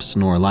lamps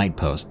nor light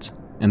posts,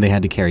 and they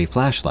had to carry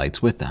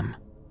flashlights with them.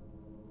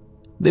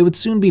 They would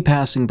soon be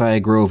passing by a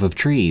grove of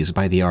trees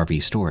by the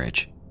RV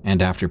storage,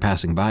 and after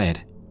passing by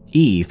it,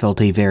 E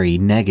felt a very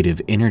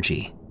negative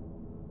energy.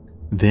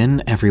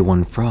 Then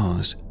everyone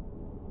froze.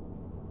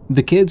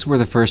 The kids were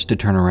the first to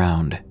turn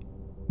around.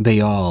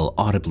 They all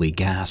audibly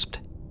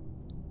gasped.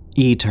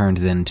 E turned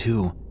then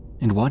too,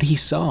 and what he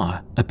saw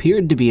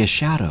appeared to be a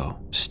shadow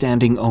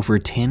standing over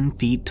 10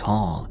 feet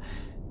tall,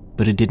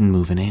 but it didn't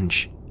move an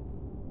inch.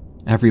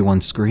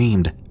 Everyone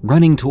screamed,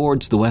 running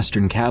towards the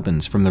western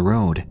cabins from the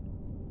road.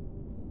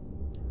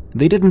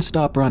 They didn't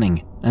stop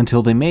running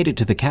until they made it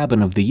to the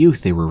cabin of the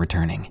youth they were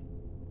returning.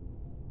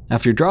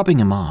 After dropping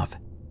him off,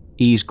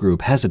 E's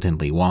group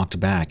hesitantly walked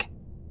back.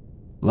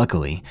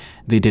 Luckily,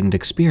 they didn't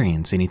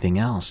experience anything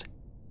else,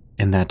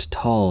 and that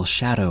tall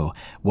shadow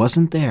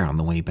wasn't there on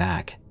the way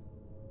back.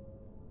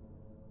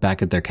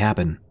 Back at their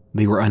cabin,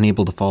 they were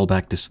unable to fall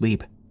back to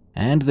sleep,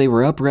 and they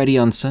were up ready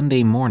on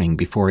Sunday morning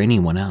before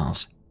anyone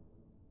else.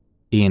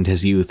 E and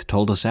his youth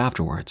told us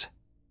afterwards,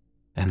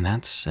 and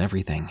that's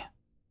everything.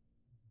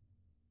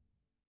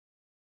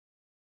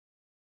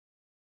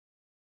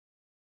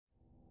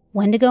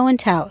 Wendigo and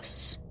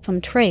Taos,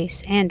 from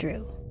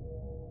TraceAndrew.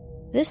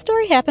 This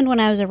story happened when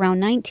I was around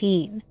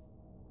 19.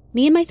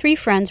 Me and my 3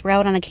 friends were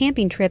out on a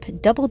camping trip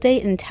double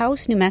date in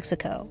Taos, New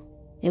Mexico.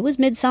 It was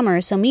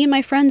midsummer, so me and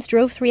my friends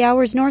drove 3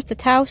 hours north to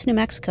Taos, New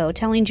Mexico,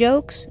 telling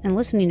jokes and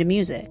listening to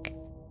music.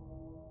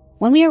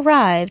 When we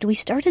arrived, we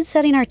started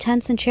setting our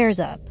tents and chairs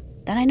up.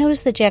 Then I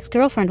noticed that Jack's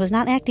girlfriend was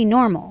not acting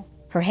normal.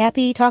 Her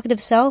happy,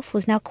 talkative self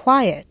was now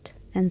quiet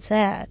and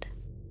sad.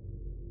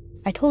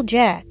 I told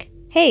Jack,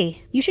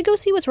 "Hey, you should go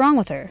see what's wrong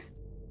with her."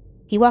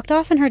 He walked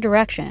off in her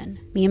direction.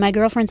 Me and my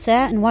girlfriend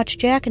sat and watched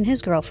Jack and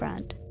his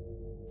girlfriend.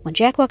 When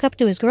Jack walked up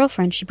to his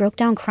girlfriend, she broke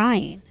down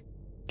crying.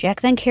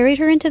 Jack then carried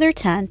her into their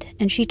tent,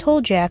 and she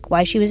told Jack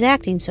why she was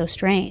acting so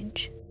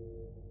strange.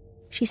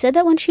 She said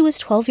that when she was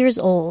 12 years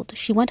old,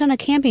 she went on a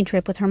camping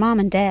trip with her mom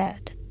and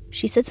dad.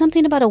 She said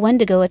something about a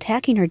Wendigo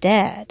attacking her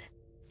dad.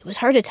 It was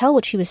hard to tell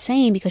what she was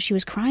saying because she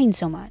was crying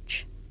so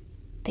much.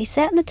 They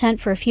sat in the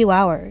tent for a few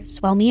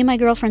hours, while me and my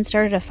girlfriend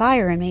started a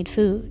fire and made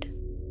food.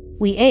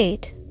 We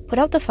ate, put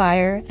out the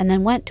fire, and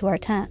then went to our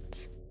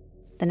tents.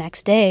 The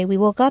next day, we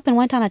woke up and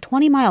went on a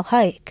 20-mile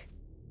hike.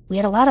 We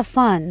had a lot of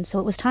fun, so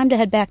it was time to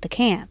head back to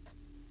camp.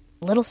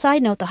 A little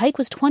side note, the hike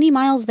was 20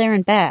 miles there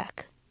and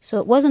back, so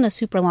it wasn't a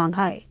super long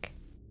hike.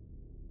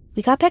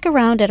 We got back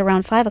around at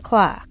around 5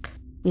 o'clock.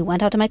 We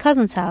went out to my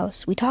cousin's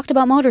house. We talked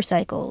about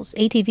motorcycles,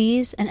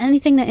 ATVs, and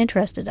anything that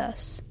interested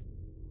us.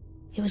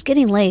 It was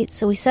getting late,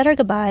 so we said our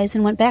goodbyes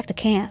and went back to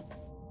camp.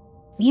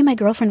 Me and my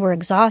girlfriend were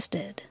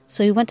exhausted,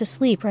 so we went to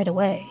sleep right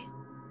away.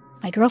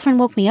 My girlfriend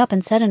woke me up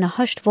and said in a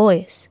hushed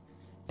voice,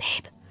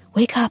 "Babe,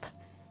 wake up.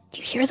 Do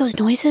you hear those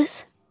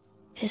noises?"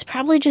 "It is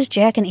probably just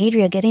Jack and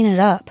Adria getting it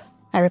up,"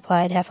 I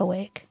replied, half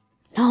awake.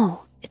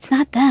 "No, it's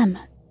not them.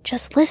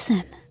 Just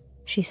listen,"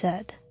 she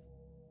said.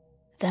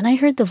 Then I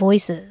heard the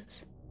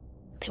voices.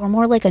 They were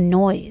more like a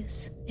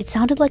noise. It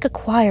sounded like a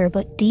choir,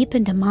 but deep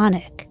and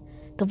demonic.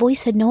 The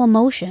voice had no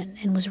emotion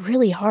and was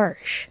really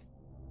harsh.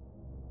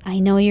 "I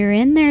know you're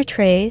in there,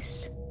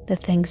 Trace," the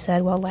thing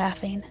said while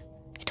laughing.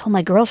 I told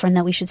my girlfriend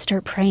that we should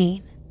start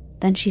praying.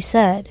 Then she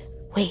said,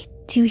 "Wait,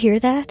 do you hear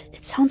that?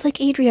 It sounds like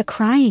Adria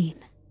crying."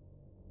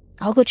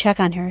 "I'll go check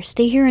on her.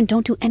 Stay here and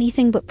don't do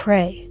anything but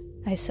pray,"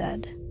 I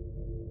said.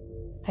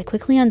 I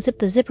quickly unzipped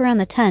the zipper on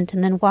the tent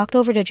and then walked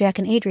over to Jack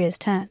and Adria's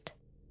tent.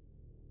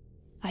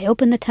 I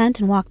opened the tent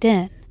and walked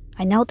in.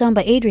 I knelt down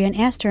by Adria and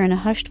asked her in a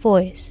hushed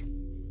voice,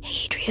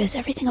 "Hey, Adria, is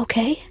everything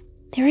okay?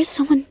 There is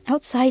someone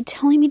outside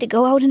telling me to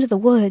go out into the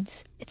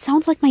woods. It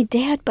sounds like my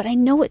dad, but I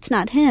know it's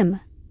not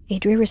him."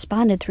 Adria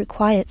responded through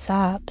quiet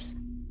sobs.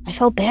 I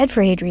felt bad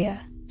for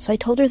Adria, so I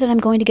told her that I'm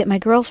going to get my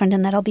girlfriend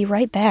and that I'll be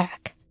right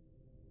back.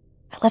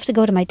 I left to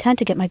go to my tent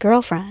to get my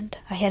girlfriend.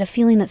 I had a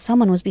feeling that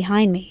someone was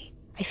behind me.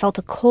 I felt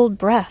a cold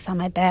breath on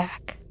my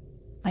back.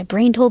 My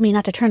brain told me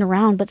not to turn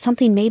around, but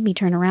something made me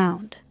turn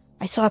around.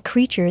 I saw a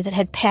creature that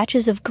had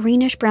patches of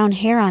greenish-brown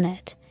hair on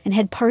it and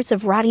had parts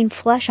of rotting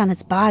flesh on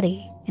its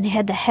body, and it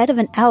had the head of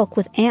an elk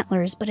with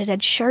antlers, but it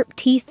had sharp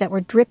teeth that were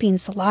dripping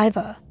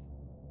saliva.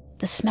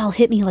 The smell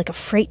hit me like a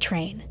freight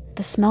train.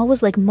 The smell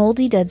was like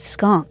moldy dead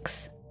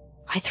skunks.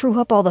 I threw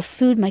up all the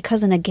food my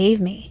cousin had gave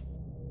me.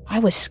 I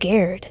was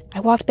scared.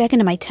 I walked back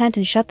into my tent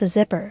and shut the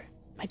zipper.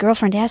 My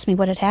girlfriend asked me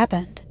what had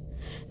happened.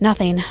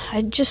 "Nothing.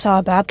 I just saw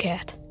a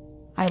bobcat."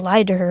 I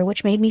lied to her,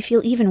 which made me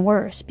feel even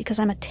worse because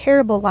I'm a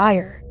terrible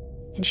liar.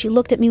 and she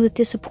looked at me with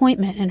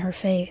disappointment in her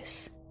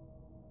face.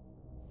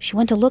 She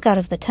went to look out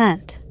of the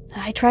tent.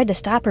 I tried to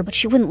stop her, but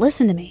she wouldn't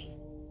listen to me.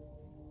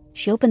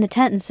 She opened the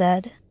tent and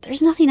said,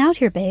 "There's nothing out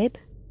here, babe."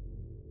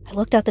 I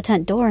looked out the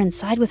tent door and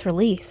sighed with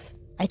relief.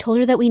 I told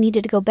her that we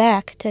needed to go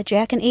back to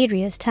Jack and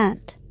Adria's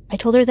tent. I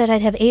told her that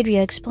I'd have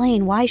Adria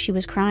explain why she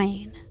was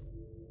crying.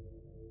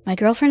 My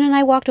girlfriend and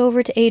I walked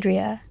over to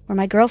Adria, where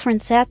my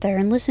girlfriend sat there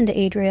and listened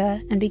to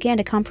Adria and began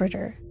to comfort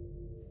her.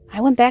 I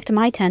went back to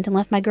my tent and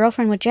left my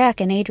girlfriend with Jack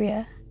and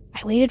Adria.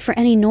 I waited for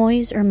any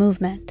noise or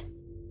movement.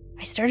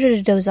 I started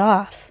to doze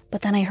off,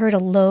 but then I heard a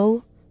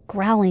low,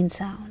 growling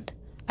sound.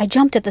 I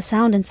jumped at the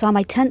sound and saw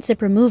my tent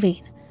zipper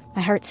moving.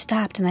 My heart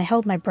stopped and I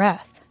held my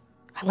breath.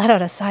 I let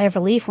out a sigh of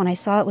relief when I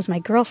saw it was my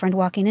girlfriend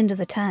walking into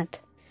the tent.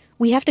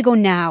 "We have to go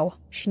now,"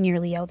 she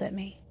nearly yelled at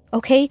me.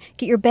 "Okay,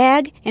 get your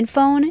bag and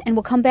phone and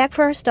we'll come back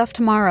for our stuff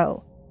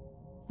tomorrow."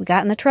 We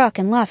got in the truck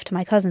and left to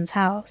my cousin's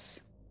house.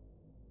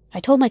 I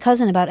told my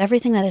cousin about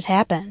everything that had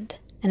happened,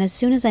 and as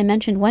soon as I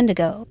mentioned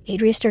Wendigo,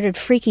 Adria started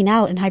freaking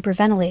out and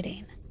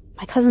hyperventilating.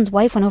 My cousin's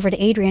wife went over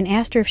to Adria and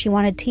asked her if she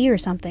wanted tea or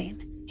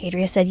something.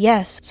 Adria said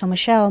yes, so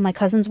Michelle, my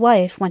cousin's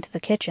wife, went to the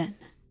kitchen.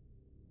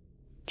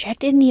 Jack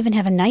didn't even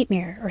have a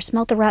nightmare, or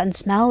smelt the rotten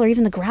smell, or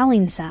even the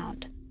growling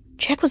sound.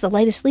 Jack was the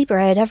lightest sleeper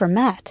I had ever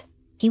met.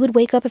 He would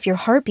wake up if your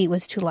heartbeat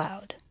was too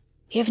loud.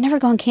 We have never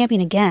gone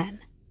camping again.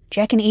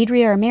 Jack and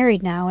Adria are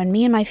married now, and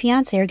me and my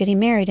fiancé are getting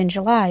married in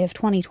July of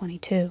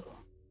 2022.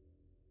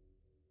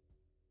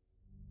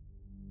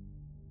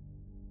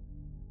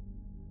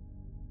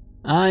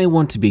 I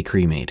want to be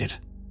cremated.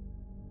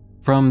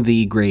 From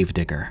the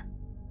GraveDigger.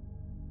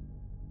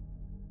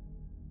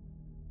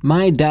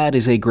 My dad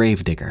is a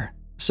gravedigger,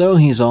 so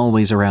he's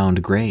always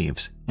around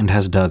graves and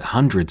has dug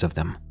hundreds of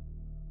them.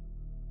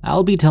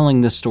 I'll be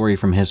telling this story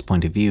from his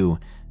point of view,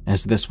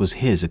 as this was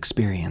his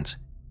experience.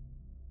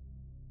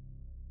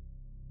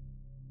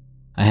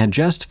 I had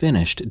just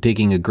finished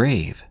digging a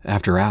grave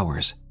after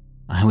hours.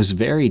 I was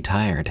very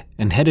tired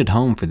and headed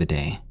home for the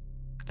day.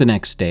 The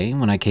next day,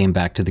 when I came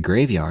back to the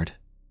graveyard,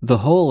 the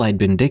hole I'd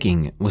been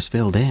digging was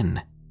filled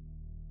in.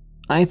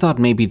 I thought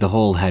maybe the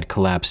hole had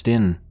collapsed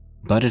in,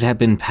 but it had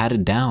been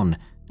patted down,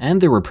 and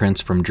there were prints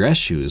from dress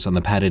shoes on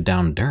the patted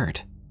down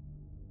dirt.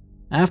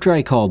 After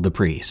I called the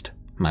priest,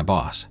 my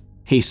boss,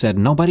 he said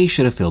nobody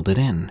should have filled it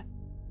in,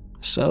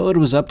 so it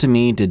was up to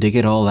me to dig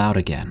it all out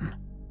again.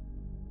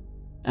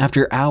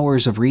 After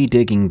hours of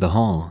redigging the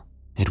hole,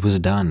 it was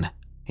done.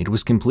 It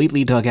was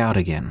completely dug out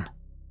again.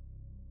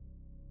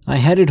 I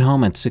headed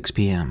home at 6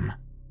 p.m.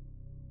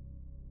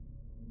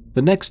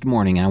 The next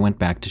morning I went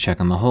back to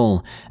check on the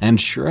hole, and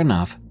sure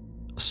enough,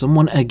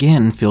 someone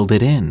again filled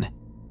it in,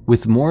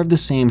 with more of the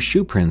same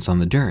shoe prints on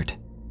the dirt.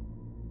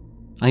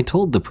 I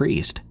told the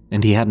priest,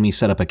 and he had me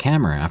set up a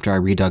camera after I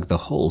redug the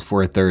hole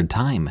for a third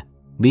time,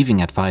 leaving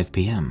at 5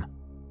 p.m.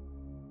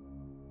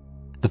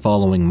 The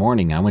following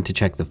morning I went to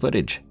check the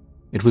footage.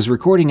 It was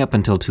recording up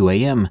until 2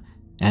 a.m.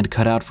 and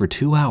cut out for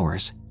 2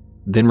 hours,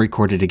 then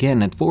recorded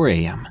again at 4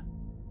 a.m.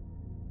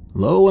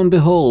 Lo and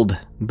behold,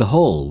 the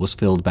hole was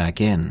filled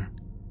back in.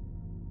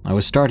 I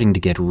was starting to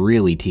get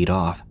really teed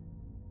off.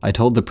 I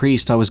told the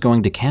priest I was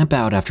going to camp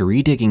out after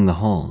redigging the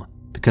hole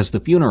because the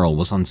funeral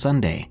was on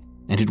Sunday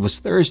and it was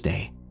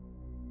Thursday.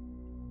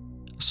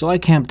 So I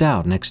camped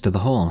out next to the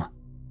hole.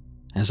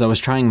 As I was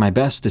trying my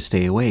best to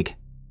stay awake,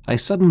 I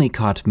suddenly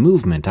caught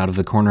movement out of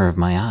the corner of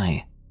my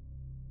eye.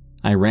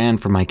 I ran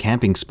from my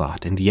camping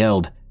spot and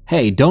yelled,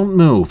 "Hey, don't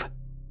move!"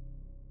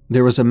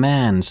 There was a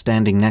man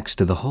standing next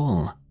to the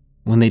hole.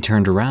 When they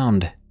turned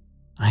around,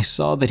 I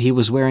saw that he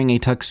was wearing a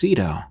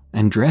tuxedo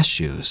and dress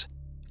shoes.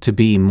 To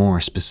be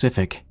more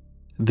specific,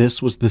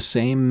 this was the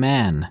same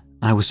man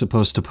I was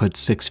supposed to put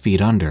 6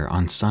 feet under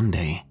on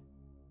Sunday.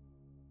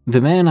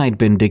 The man I'd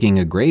been digging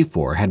a grave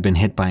for had been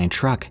hit by a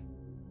truck.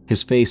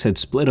 His face had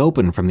split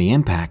open from the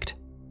impact.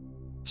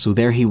 So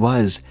there he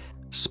was,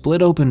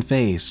 split open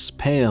face,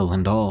 pale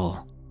and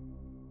all.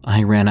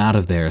 I ran out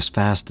of there as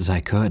fast as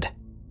I could.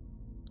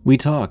 We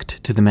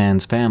talked to the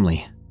man's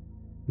family.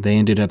 They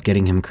ended up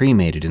getting him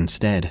cremated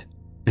instead,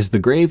 as the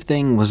grave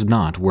thing was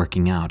not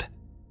working out.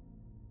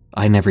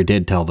 I never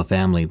did tell the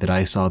family that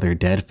I saw their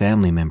dead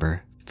family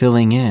member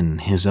filling in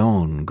his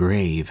own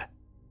grave.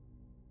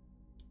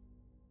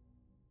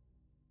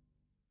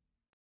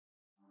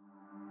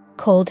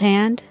 Cold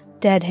Hand,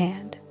 Dead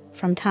Hand,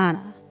 from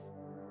Tana.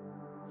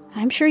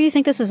 I'm sure you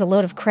think this is a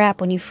load of crap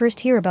when you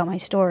first hear about my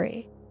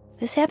story.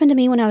 This happened to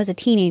me when I was a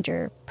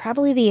teenager,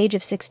 probably the age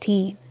of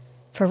 16.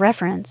 For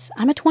reference,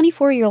 I'm a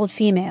 24-year-old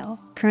female,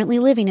 currently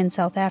living in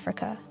South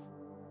Africa.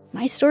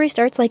 My story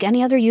starts like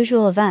any other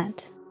usual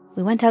event.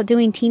 We went out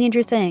doing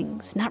teenager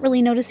things, not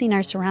really noticing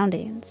our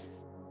surroundings.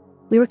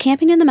 We were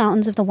camping in the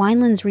mountains of the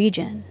Winelands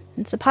region.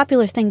 It's a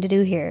popular thing to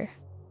do here.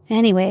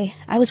 Anyway,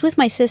 I was with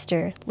my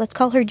sister, let's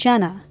call her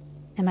Jenna,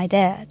 and my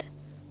dad.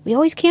 We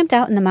always camped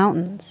out in the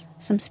mountains,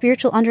 some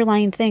spiritual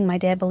underlying thing my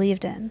dad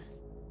believed in.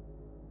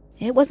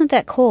 It wasn't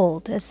that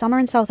cold, as summer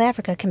in South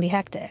Africa can be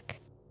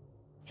hectic.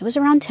 It was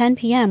around 10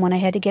 p.m. when I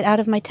had to get out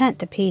of my tent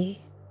to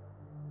pee.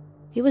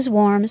 It was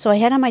warm, so I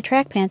had on my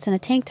track pants and a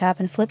tank top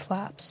and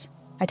flip-flops.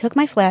 I took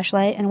my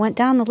flashlight and went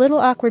down the little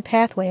awkward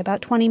pathway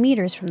about 20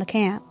 meters from the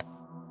camp.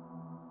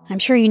 I'm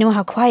sure you know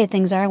how quiet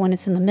things are when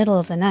it's in the middle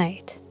of the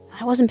night.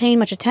 I wasn't paying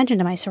much attention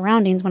to my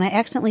surroundings when I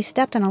accidentally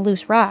stepped on a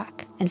loose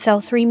rock and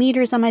fell 3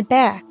 meters on my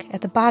back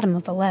at the bottom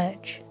of the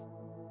ledge.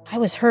 I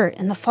was hurt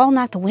and the fall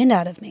knocked the wind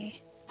out of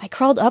me. I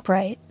crawled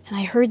upright and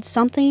I heard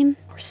something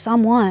or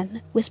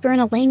someone whisper in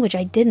a language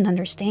I didn't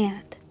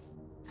understand.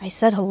 I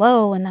said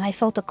hello and then I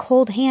felt a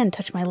cold hand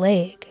touch my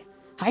leg.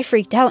 I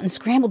freaked out and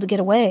scrambled to get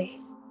away.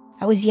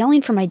 I was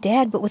yelling for my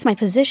dad, but with my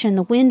position,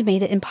 the wind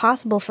made it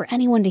impossible for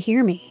anyone to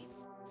hear me.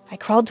 I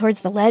crawled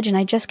towards the ledge and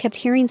I just kept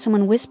hearing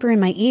someone whisper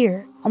in my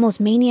ear, almost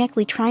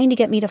maniacally trying to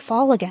get me to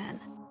fall again.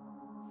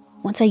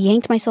 Once I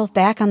yanked myself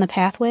back on the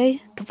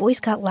pathway, the voice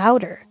got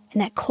louder, and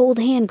that cold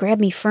hand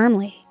grabbed me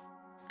firmly.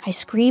 I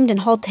screamed and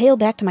hauled tail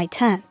back to my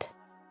tent.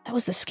 That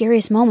was the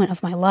scariest moment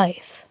of my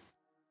life.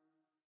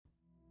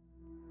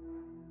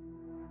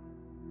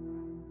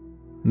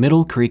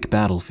 Middle Creek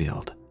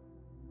Battlefield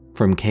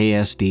from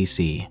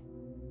KSDC.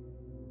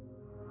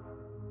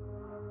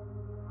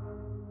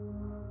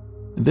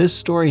 This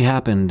story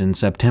happened in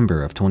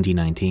September of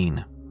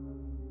 2019.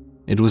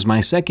 It was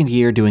my second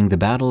year doing the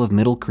Battle of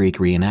Middle Creek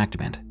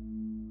reenactment.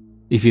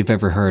 If you've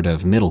ever heard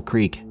of Middle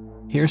Creek,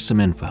 here's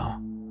some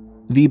info.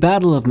 The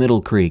Battle of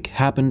Middle Creek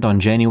happened on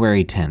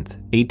January 10th,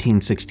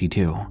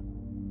 1862.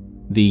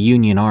 The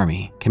Union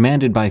Army,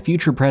 commanded by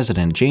future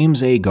President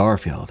James A.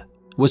 Garfield,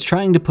 was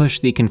trying to push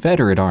the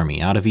Confederate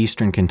Army out of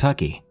eastern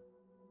Kentucky.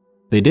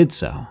 They did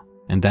so,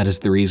 and that is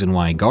the reason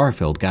why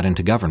Garfield got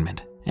into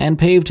government and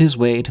paved his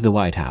way to the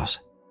White House.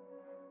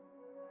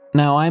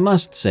 Now, I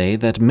must say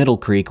that Middle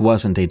Creek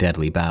wasn't a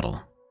deadly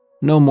battle.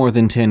 No more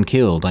than 10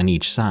 killed on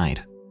each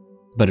side,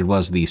 but it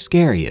was the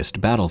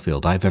scariest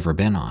battlefield I've ever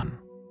been on.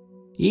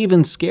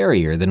 Even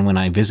scarier than when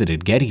I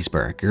visited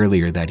Gettysburg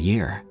earlier that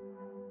year.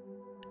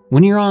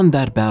 When you're on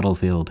that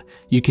battlefield,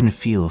 you can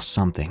feel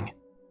something,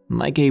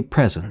 like a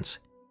presence,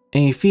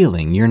 a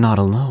feeling you're not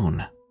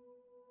alone.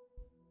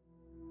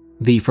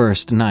 The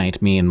first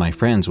night, me and my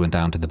friends went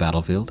down to the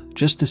battlefield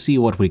just to see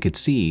what we could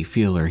see,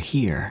 feel, or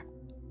hear.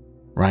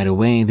 Right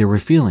away, there were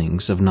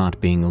feelings of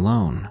not being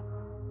alone.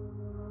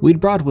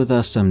 We'd brought with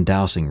us some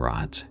dowsing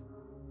rods.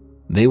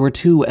 They were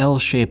 2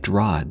 L-shaped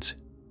rods.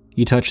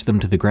 You touch them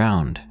to the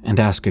ground and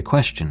ask a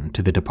question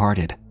to the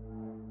departed.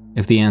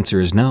 If the answer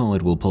is no,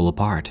 it will pull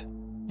apart,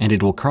 and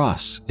it will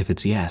cross if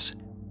it's yes.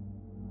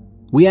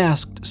 We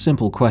asked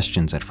simple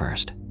questions at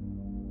first.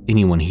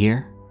 Anyone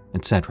here?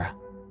 Etc.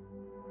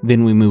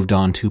 Then we moved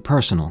on to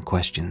personal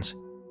questions.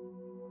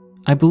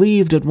 I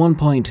believed at one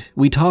point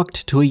we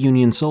talked to a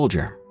Union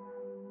soldier.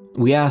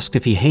 We asked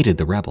if he hated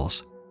the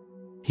rebels.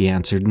 He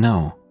answered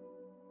no.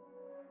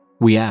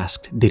 We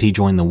asked, did he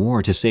join the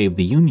war to save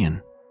the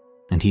Union?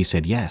 And he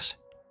said yes.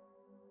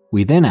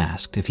 We then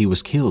asked if he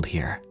was killed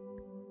here,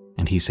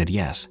 and he said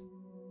yes.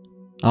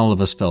 All of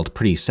us felt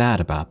pretty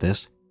sad about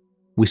this.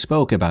 We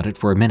spoke about it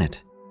for a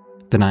minute.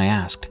 Then I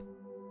asked,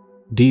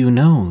 do you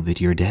know that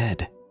you're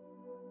dead?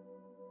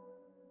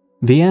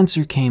 The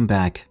answer came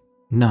back,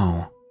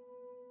 no.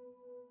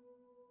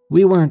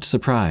 We weren't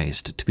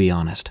surprised, to be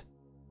honest.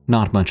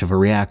 Not much of a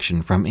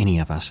reaction from any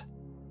of us.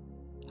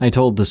 I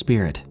told the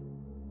spirit,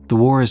 the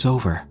war is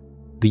over.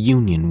 The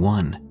Union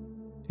won.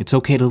 It's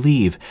okay to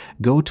leave.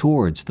 Go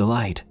towards the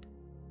light.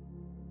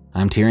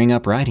 I'm tearing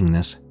up writing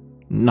this.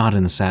 Not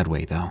in the sad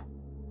way, though.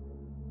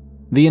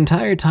 The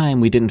entire time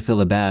we didn't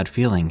feel a bad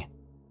feeling,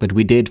 but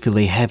we did feel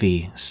a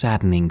heavy,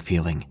 saddening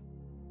feeling.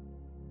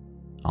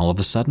 All of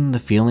a sudden, the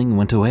feeling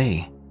went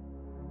away.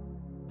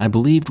 I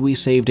believed we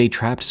saved a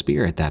trapped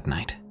spirit that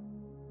night.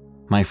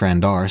 My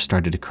friend R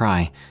started to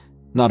cry.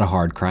 Not a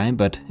hard cry,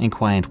 but a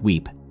quiet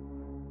weep.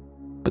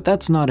 But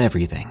that's not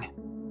everything.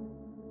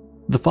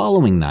 The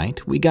following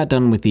night, we got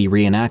done with the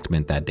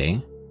reenactment that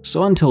day,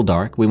 so until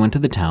dark, we went to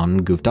the town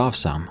and goofed off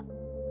some.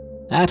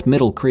 At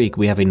Middle Creek,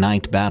 we have a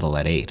night battle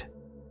at 8.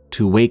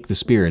 To wake the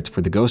spirits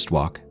for the ghost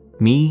walk,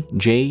 me,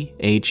 J,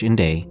 H, and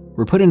A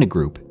were put in a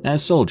group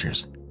as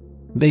soldiers.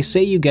 They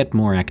say you get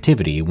more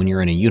activity when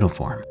you're in a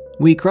uniform.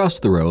 We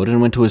crossed the road and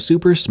went to a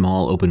super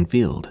small open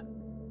field.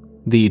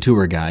 The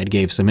tour guide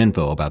gave some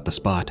info about the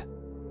spot.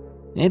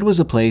 It was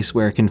a place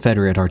where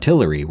Confederate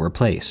artillery were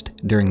placed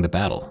during the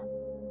battle.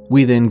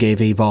 We then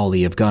gave a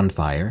volley of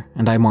gunfire,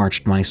 and I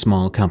marched my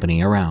small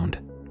company around.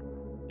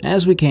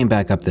 As we came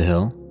back up the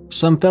hill,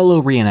 some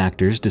fellow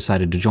reenactors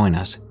decided to join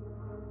us.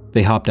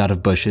 They hopped out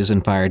of bushes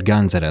and fired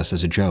guns at us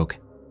as a joke.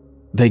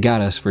 They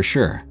got us for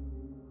sure.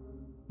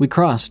 We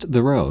crossed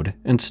the road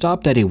and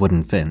stopped at a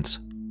wooden fence.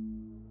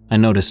 I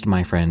noticed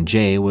my friend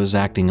Jay was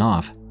acting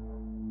off.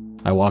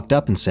 I walked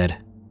up and said,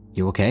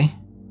 "You okay?"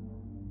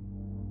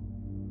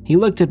 He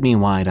looked at me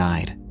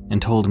wide-eyed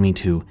and told me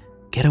to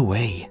get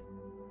away.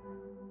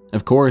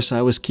 Of course,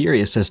 I was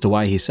curious as to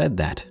why he said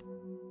that,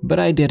 but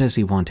I did as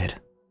he wanted.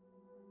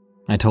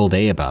 I told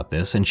A about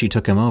this and she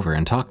took him over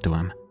and talked to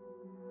him.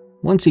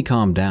 Once he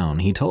calmed down,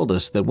 he told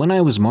us that when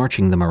I was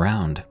marching them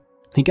around,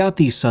 he got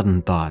these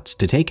sudden thoughts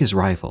to take his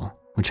rifle,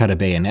 which had a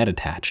bayonet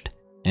attached,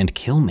 and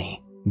kill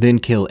me, then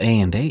kill A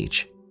and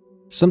H.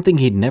 something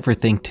he'd never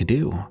think to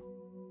do.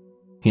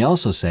 He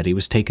also said he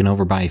was taken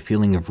over by a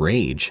feeling of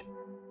rage.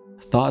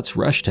 Thoughts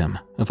rushed him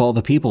of all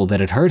the people that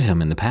had hurt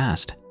him in the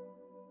past.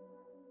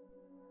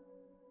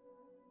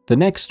 The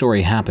next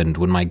story happened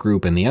when my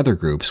group and the other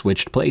group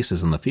switched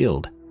places in the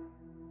field.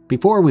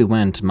 Before we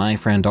went, my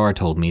friend R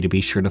told me to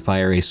be sure to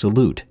fire a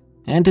salute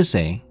and to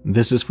say,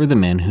 "This is for the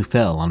men who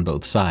fell on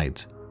both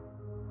sides."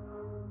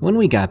 When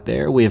we got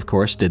there, we of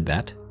course did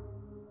that.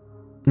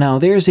 Now,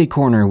 there's a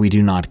corner we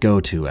do not go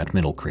to at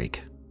Middle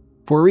Creek.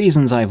 For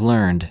reasons I've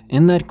learned,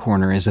 in that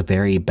corner is a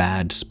very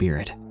bad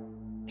spirit.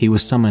 He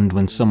was summoned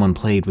when someone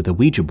played with a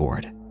Ouija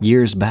board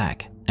years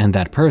back, and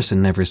that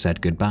person never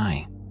said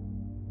goodbye.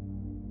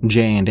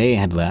 J and A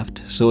had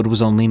left, so it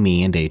was only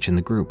me and H in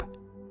the group.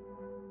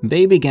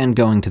 They began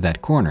going to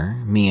that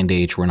corner, me and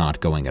H were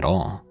not going at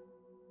all.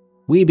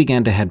 We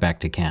began to head back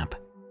to camp.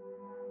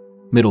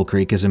 Middle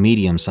Creek is a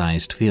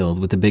medium-sized field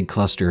with a big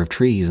cluster of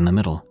trees in the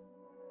middle.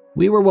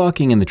 We were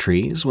walking in the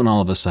trees when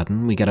all of a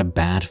sudden we got a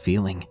bad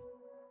feeling.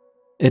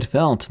 It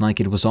felt like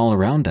it was all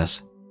around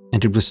us,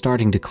 and it was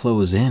starting to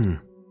close in.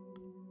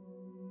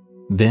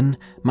 Then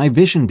my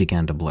vision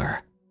began to blur.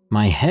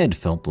 My head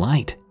felt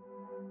light.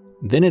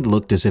 Then it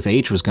looked as if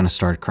H was going to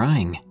start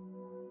crying.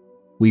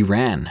 We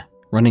ran,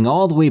 running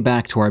all the way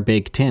back to our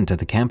big tent at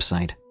the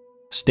campsite,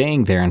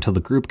 staying there until the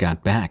group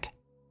got back.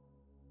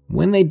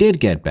 When they did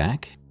get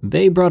back,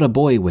 they brought a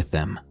boy with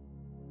them.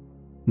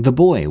 The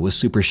boy was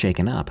super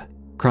shaken up,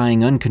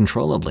 crying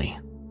uncontrollably.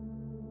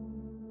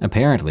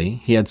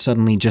 Apparently, he had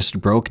suddenly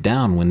just broke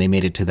down when they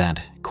made it to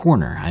that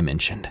corner I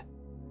mentioned.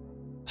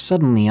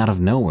 Suddenly, out of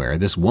nowhere,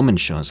 this woman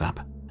shows up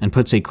and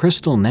puts a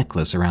crystal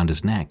necklace around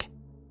his neck.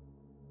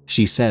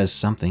 She says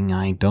something,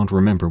 I don't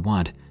remember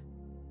what,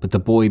 but the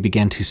boy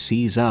began to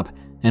seize up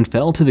and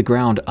fell to the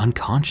ground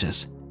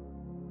unconscious.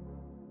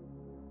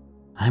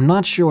 I'm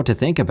not sure what to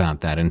think about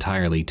that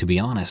entirely, to be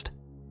honest.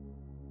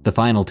 The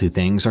final two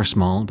things are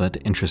small but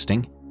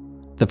interesting.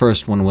 The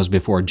first one was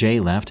before Jay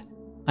left.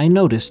 I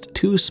noticed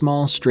 2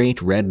 small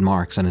straight red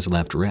marks on his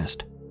left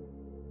wrist.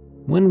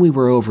 When we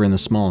were over in the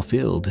small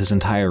field, his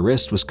entire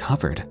wrist was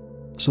covered,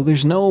 so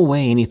there's no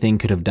way anything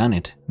could have done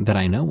it that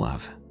I know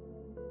of.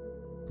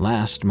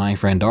 Last, my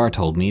friend R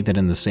told me that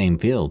in the same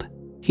field,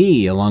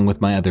 he, along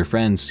with my other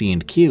friends C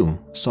and Q,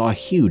 saw a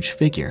huge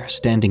figure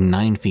standing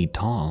 9 feet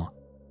tall.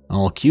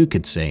 All Q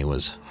could say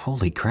was,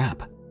 "Holy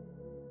crap."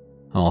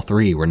 All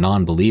 3 were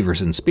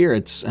non-believers in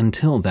spirits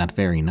until that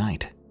very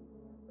night.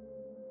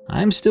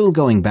 I'm still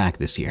going back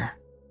this year.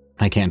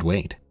 I can't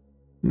wait.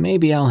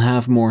 Maybe I'll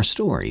have more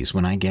stories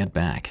when I get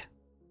back.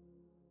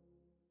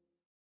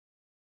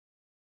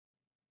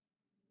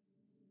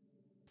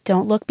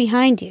 Don't Look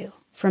Behind You,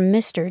 from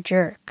Mr.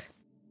 Jerk.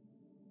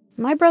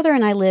 My brother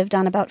and I lived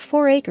on about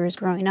 4 acres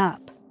growing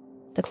up.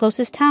 The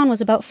closest town was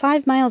about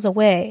 5 miles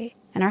away,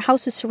 and our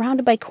house is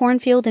surrounded by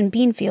cornfield and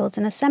bean fields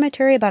and a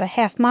cemetery about a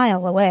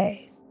half-mile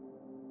away.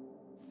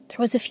 There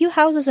was a few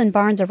houses and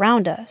barns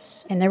around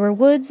us, and there were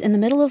woods in the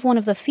middle of one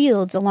of the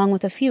fields along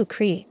with a few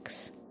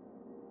creeks.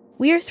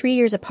 We are 3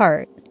 years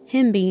apart,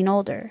 him being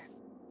older.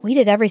 We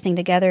did everything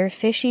together,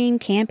 fishing,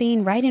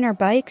 camping, riding our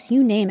bikes,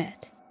 you name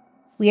it.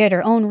 We had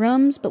our own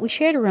rooms, but we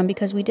shared a room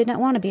because we did not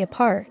want to be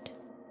apart.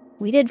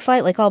 We did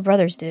fight like all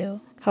brothers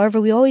do,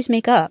 however we always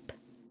make up.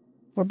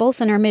 We're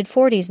both in our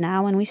mid-40s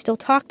now, and we still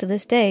talk to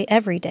this day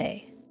every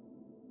day.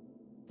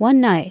 One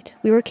night,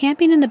 we were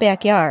camping in the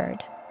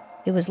backyard.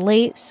 It was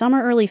late,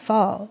 summer, early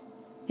fall.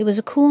 It was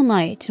a cool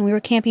night, and we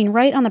were camping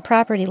right on the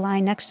property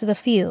line next to the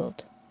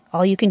field.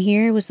 All you can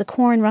hear was the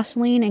corn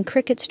rustling and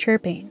crickets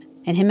chirping,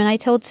 and him and I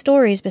told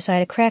stories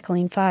beside a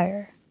crackling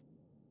fire.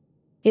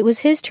 It was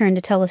his turn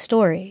to tell a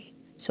story,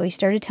 so he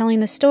started telling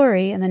the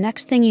story, and the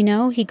next thing you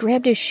know, he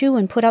grabbed his shoe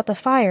and put out the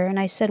fire, and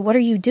I said, "What are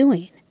you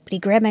doing?" But he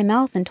grabbed my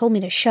mouth and told me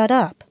to shut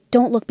up.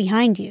 Don't look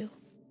behind you.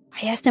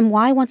 I asked him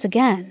why once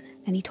again,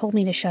 and he told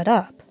me to shut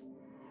up.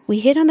 We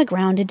hid on the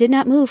ground and did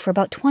not move for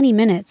about 20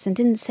 minutes and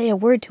didn't say a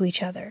word to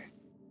each other.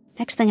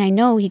 Next thing I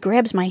know, he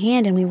grabs my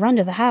hand and we run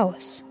to the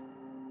house.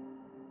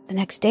 The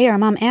next day, our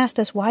mom asked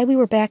us why we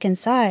were back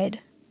inside.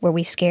 Were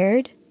we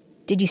scared?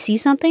 Did you see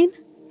something?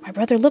 My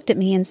brother looked at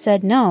me and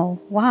said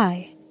no.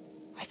 Why?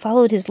 I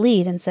followed his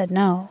lead and said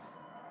no.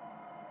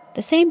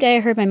 The same day, I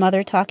heard my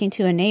mother talking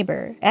to a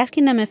neighbor,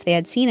 asking them if they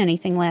had seen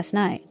anything last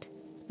night.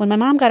 When my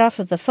mom got off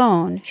of the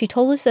phone, she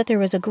told us that there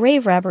was a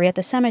grave robbery at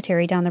the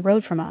cemetery down the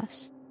road from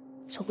us.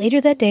 So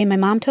later that day, my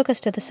mom took us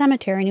to the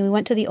cemetery and we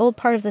went to the old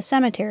part of the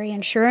cemetery,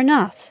 and sure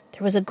enough,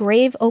 there was a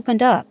grave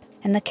opened up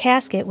and the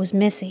casket was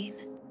missing.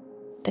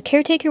 The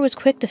caretaker was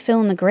quick to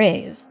fill in the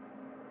grave.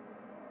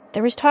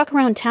 There was talk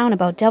around town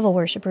about devil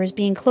worshippers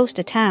being close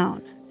to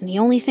town, and the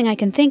only thing I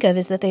can think of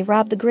is that they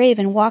robbed the grave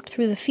and walked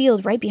through the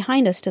field right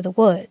behind us to the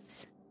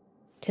woods.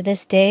 To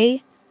this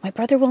day, my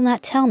brother will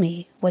not tell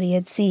me what he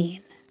had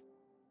seen.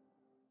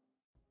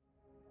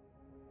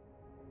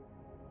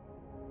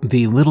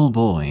 The Little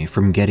Boy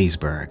from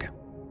Gettysburg,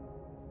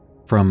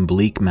 from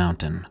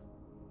BleakMountain.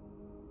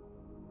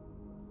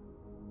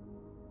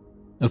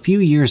 A few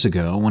years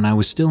ago, when I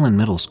was still in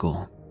middle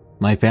school,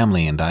 my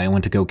family and I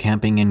went to go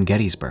camping in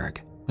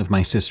Gettysburg, with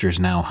my sister's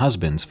now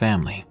husband's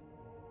family.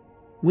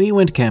 We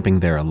went camping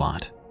there a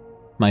lot.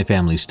 My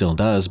family still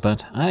does,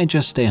 but I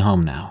just stay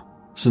home now,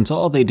 since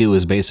all they do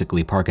is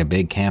basically park a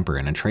big camper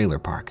in a trailer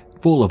park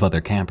full of other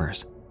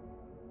campers.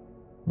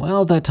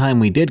 Well, that time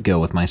we did go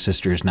with my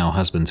sister's now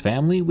husband's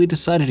family, we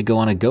decided to go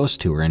on a ghost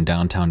tour in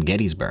downtown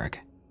Gettysburg.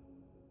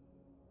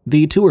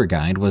 The tour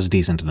guide was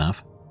decent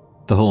enough.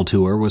 The whole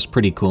tour was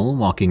pretty cool,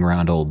 walking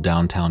around old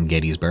downtown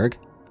Gettysburg,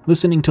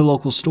 listening to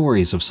local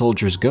stories of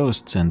soldiers'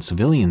 ghosts and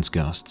civilians'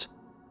 ghosts.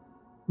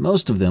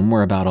 Most of them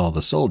were about all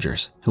the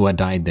soldiers who had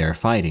died there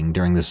fighting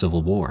during the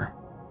Civil War.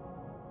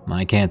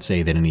 I can't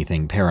say that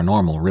anything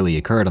paranormal really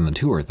occurred on the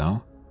tour,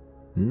 though.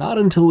 Not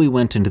until we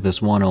went into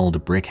this one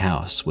old brick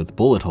house with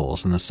bullet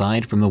holes in the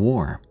side from the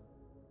war.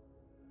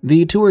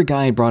 The tour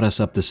guide brought us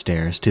up the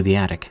stairs to the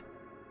attic.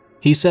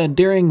 He said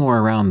during or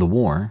around the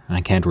war,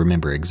 I can't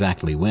remember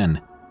exactly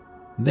when,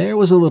 there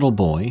was a little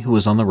boy who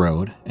was on the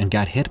road and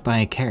got hit by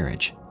a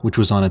carriage which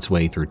was on its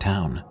way through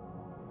town.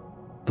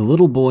 The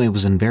little boy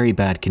was in very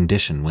bad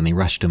condition when they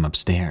rushed him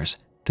upstairs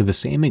to the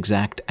same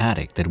exact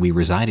attic that we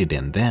resided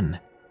in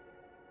then.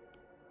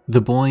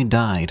 The boy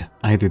died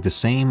either the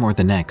same or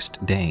the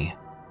next day.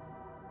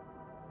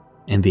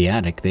 In the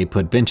attic, they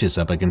put benches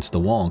up against the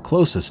wall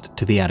closest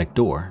to the attic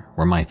door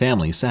where my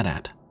family sat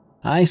at.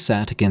 I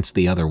sat against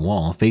the other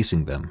wall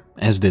facing them,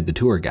 as did the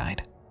tour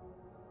guide.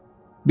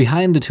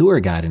 Behind the tour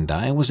guide and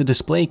I was a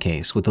display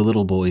case with the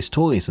little boy's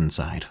toys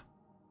inside.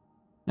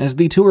 As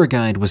the tour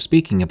guide was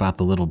speaking about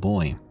the little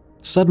boy,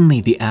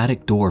 suddenly the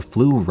attic door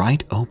flew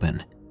right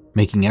open,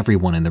 making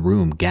everyone in the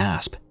room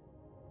gasp.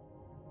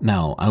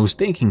 Now, I was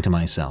thinking to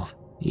myself,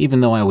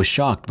 even though I was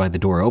shocked by the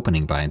door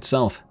opening by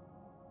itself,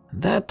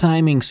 that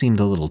timing seemed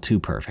a little too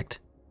perfect.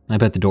 I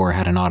bet the door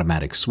had an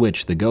automatic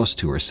switch the ghost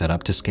tour set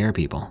up to scare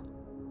people.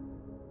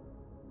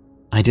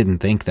 I didn't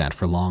think that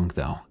for long,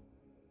 though.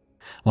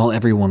 While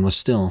everyone was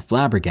still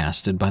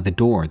flabbergasted by the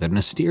door that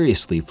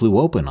mysteriously flew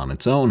open on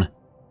its own,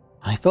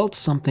 I felt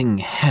something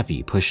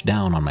heavy push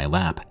down on my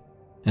lap,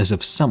 as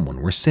if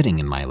someone were sitting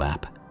in my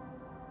lap.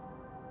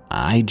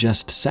 I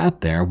just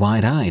sat there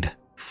wide-eyed,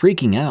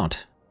 freaking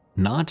out,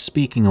 not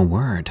speaking a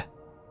word.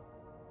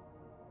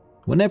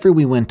 Whenever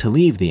we went to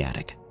leave the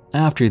attic,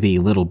 after the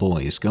little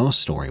boy's ghost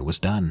story was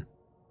done,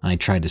 I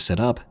tried to sit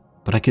up,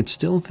 but I could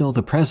still feel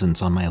the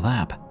presence on my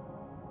lap.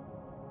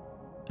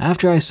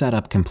 After I sat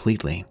up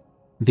completely,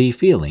 the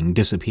feeling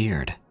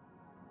disappeared.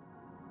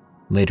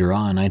 Later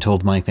on, I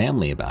told my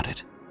family about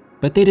it,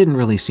 but they didn't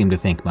really seem to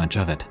think much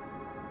of it.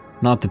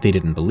 Not that they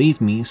didn't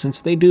believe me,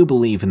 since they do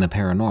believe in the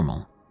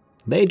paranormal.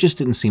 They just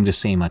didn't seem to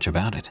say much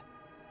about it.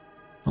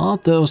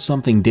 Although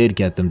something did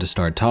get them to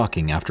start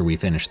talking after we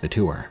finished the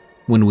tour,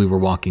 when we were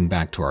walking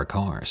back to our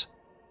cars.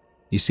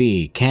 You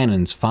see,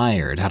 cannons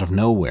fired out of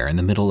nowhere in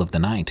the middle of the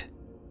night.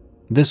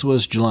 This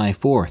was July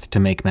 4th to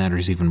make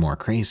matters even more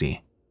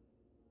crazy.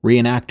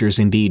 Reenactors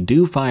indeed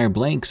do fire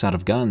blanks out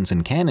of guns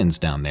and cannons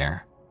down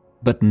there,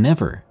 but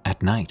never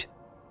at night.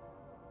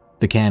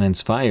 The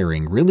cannons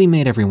firing really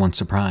made everyone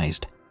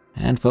surprised,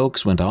 and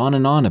folks went on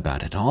and on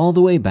about it all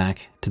the way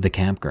back to the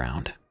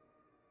campground.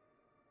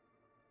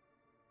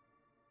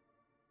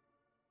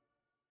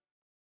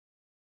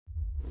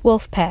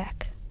 Wolf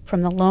Pack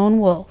from the Lone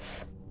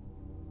Wolf.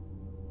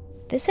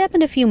 This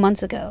happened a few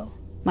months ago.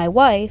 My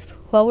wife,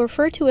 who I'll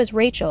refer to as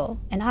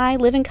Rachel, and I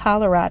live in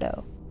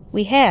Colorado.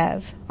 We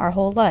have our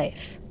whole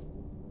life.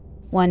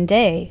 One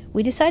day,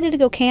 we decided to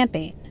go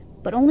camping,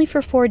 but only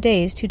for 4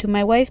 days due to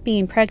my wife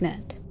being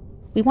pregnant.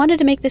 We wanted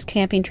to make this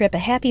camping trip a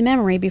happy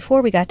memory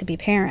before we got to be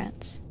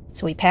parents,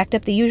 so we packed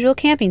up the usual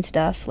camping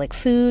stuff like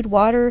food,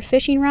 water,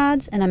 fishing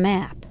rods, and a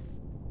map.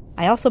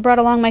 I also brought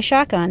along my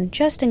shotgun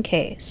just in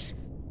case.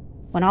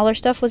 When all our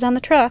stuff was on the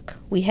truck,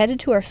 we headed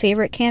to our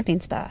favorite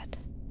camping spot.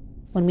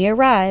 When we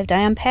arrived, I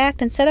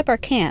unpacked and set up our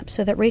camp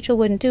so that Rachel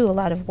wouldn't do a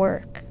lot of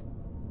work.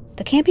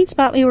 The camping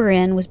spot we were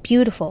in was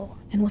beautiful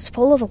and was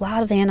full of a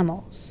lot of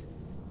animals.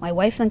 My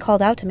wife then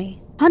called out to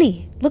me,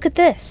 "Honey, look at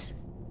this."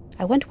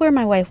 I went to where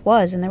my wife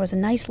was, and there was a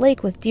nice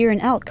lake with deer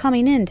and elk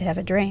coming in to have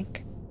a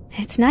drink.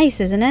 "It's nice,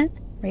 isn't it?"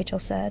 Rachel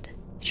said.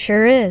 "It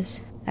sure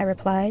is," I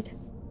replied.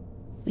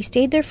 We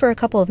stayed there for a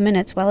couple of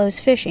minutes while I was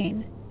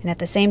fishing, and at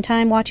the same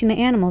time watching the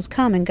animals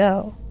come and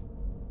go.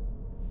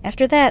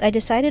 After that, I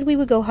decided we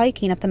would go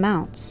hiking up the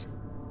mounts.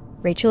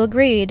 Rachel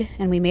agreed,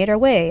 and we made our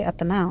way up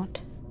the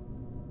mount.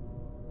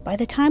 By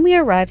the time we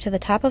arrived to the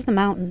top of the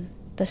mountain,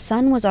 the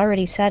sun was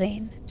already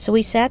setting, so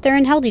we sat there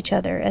and held each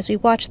other as we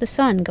watched the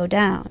sun go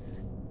down.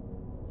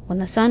 When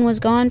the sun was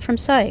gone from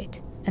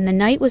sight, and the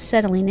night was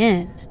settling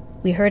in,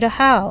 we heard a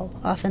howl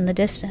off in the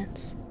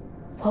distance.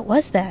 "What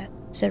was that?"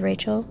 said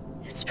Rachel.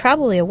 "It's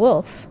probably a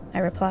wolf," I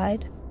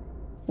replied.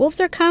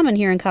 Wolves are common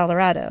here in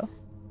Colorado.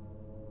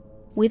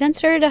 We then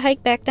started to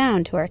hike back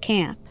down to our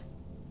camp.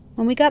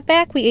 When we got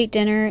back, we ate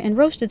dinner and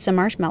roasted some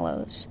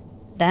marshmallows.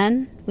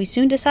 Then, we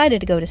soon decided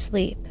to go to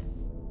sleep.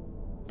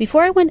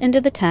 Before I went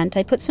into the tent,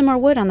 I put some more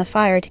wood on the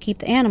fire to keep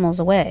the animals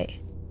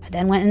away. I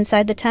then went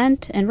inside the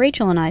tent, and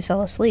Rachel and I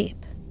fell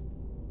asleep.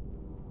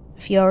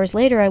 A few hours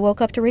later, I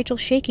woke up to Rachel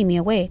shaking me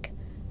awake.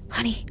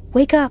 "Honey,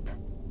 wake up."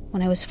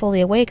 When I was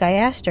fully awake, I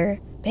asked her,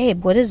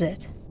 "Babe, what is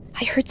it?"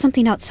 "I heard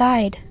something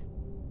outside."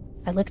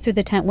 I looked through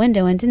the tent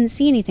window and didn't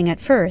see anything at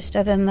first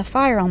other than the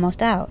fire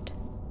almost out.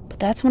 But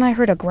that's when I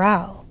heard a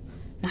growl.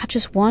 Not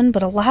just one,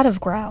 but a lot of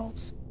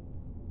growls.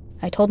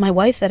 I told my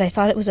wife that I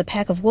thought it was a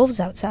pack of wolves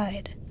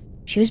outside.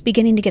 She was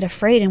beginning to get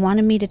afraid and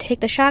wanted me to take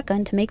the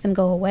shotgun to make them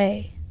go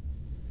away.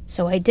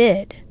 So I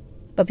did.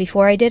 But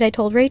before I did, I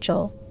told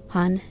Rachel,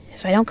 "Hun,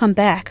 if I don't come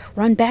back,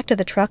 run back to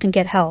the truck and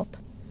get help.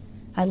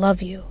 I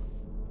love you."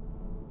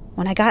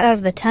 When I got out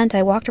of the tent,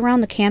 I walked around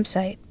the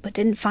campsite, but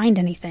didn't find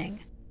anything.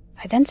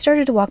 I then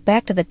started to walk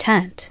back to the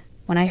tent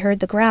when I heard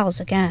the growls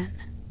again.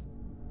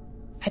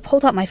 I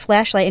pulled out my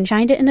flashlight and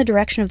shined it in the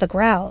direction of the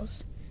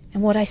growls,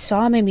 and what I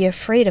saw made me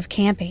afraid of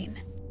camping.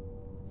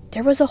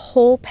 There was a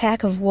whole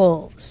pack of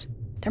wolves.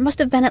 There must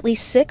have been at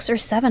least 6 or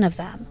 7 of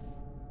them.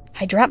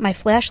 I dropped my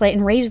flashlight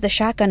and raised the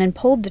shotgun and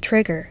pulled the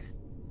trigger.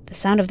 The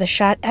sound of the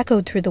shot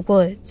echoed through the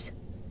woods.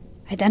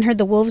 I then heard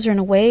the wolves run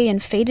away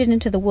and faded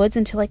into the woods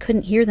until I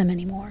couldn't hear them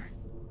anymore.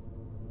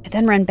 I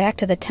then ran back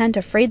to the tent,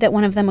 afraid that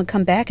one of them would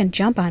come back and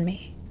jump on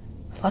me.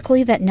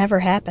 Luckily, that never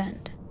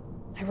happened.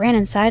 I ran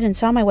inside and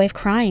saw my wife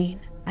crying.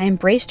 I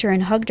embraced her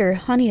and hugged her.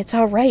 "Honey, it's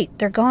all right.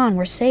 They're gone.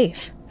 We're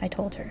safe," I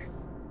told her.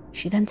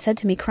 She then said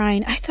to me,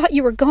 crying, "I thought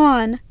you were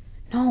gone."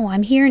 "No,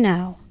 I'm here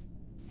now."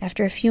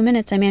 After a few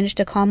minutes, I managed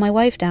to calm my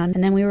wife down,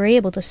 and then we were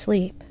able to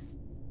sleep.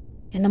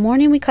 In the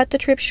morning, we cut the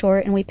trip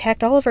short, and we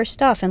packed all of our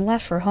stuff and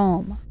left for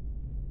home.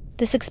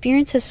 This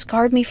experience has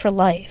scarred me for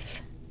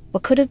life.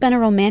 What could have been a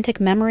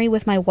romantic memory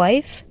with my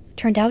wife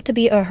turned out to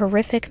be a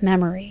horrific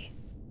memory.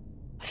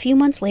 A few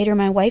months later,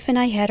 my wife and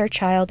I had our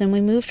child, and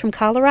we moved from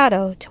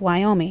Colorado to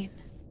Wyoming.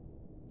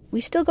 We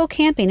still go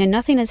camping, and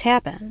nothing has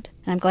happened,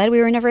 and I'm glad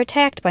we were never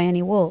attacked by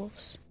any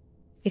wolves.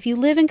 If you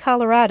live in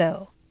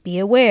Colorado, be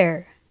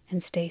aware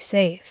and stay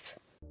safe.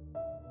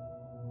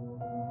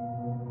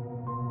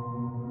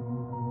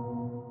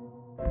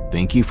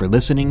 Thank you for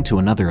listening to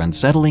another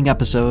unsettling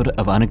episode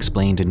of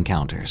Unexplained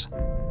Encounters.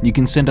 You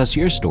can send us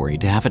your story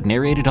to have it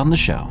narrated on the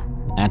show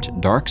at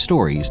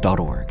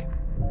darkstories.org.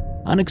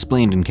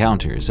 Unexplained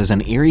Encounters is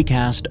an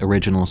EerieCast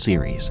original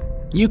series.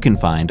 You can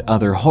find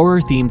other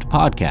horror-themed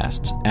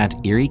podcasts at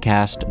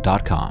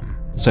EerieCast.com,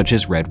 such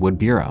as Redwood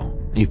Bureau,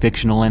 a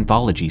fictional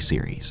anthology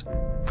series,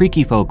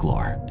 Freaky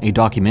Folklore, a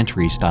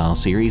documentary-style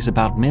series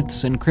about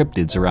myths and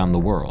cryptids around the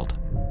world,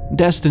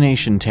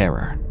 Destination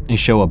Terror, a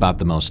show about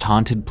the most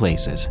haunted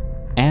places,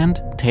 and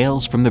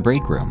Tales from the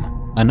Break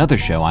Room, another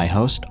show I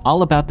host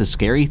all about the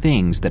scary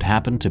things that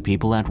happen to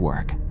people at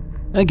work.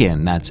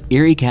 Again, that's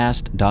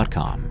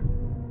EerieCast.com.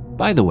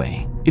 By the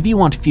way, if you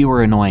want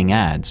fewer annoying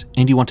ads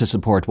and you want to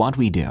support what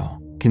we do,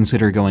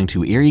 consider going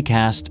to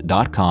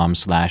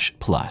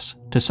EerieCast.com/plus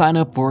to sign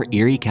up for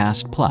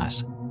EerieCast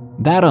Plus.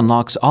 That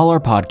unlocks all our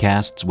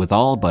podcasts with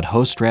all but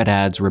host-read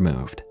ads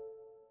removed.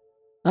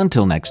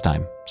 Until next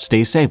time,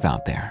 stay safe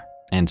out there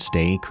and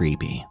stay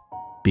creepy,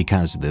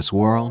 because this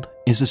world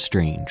is a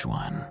strange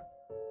one.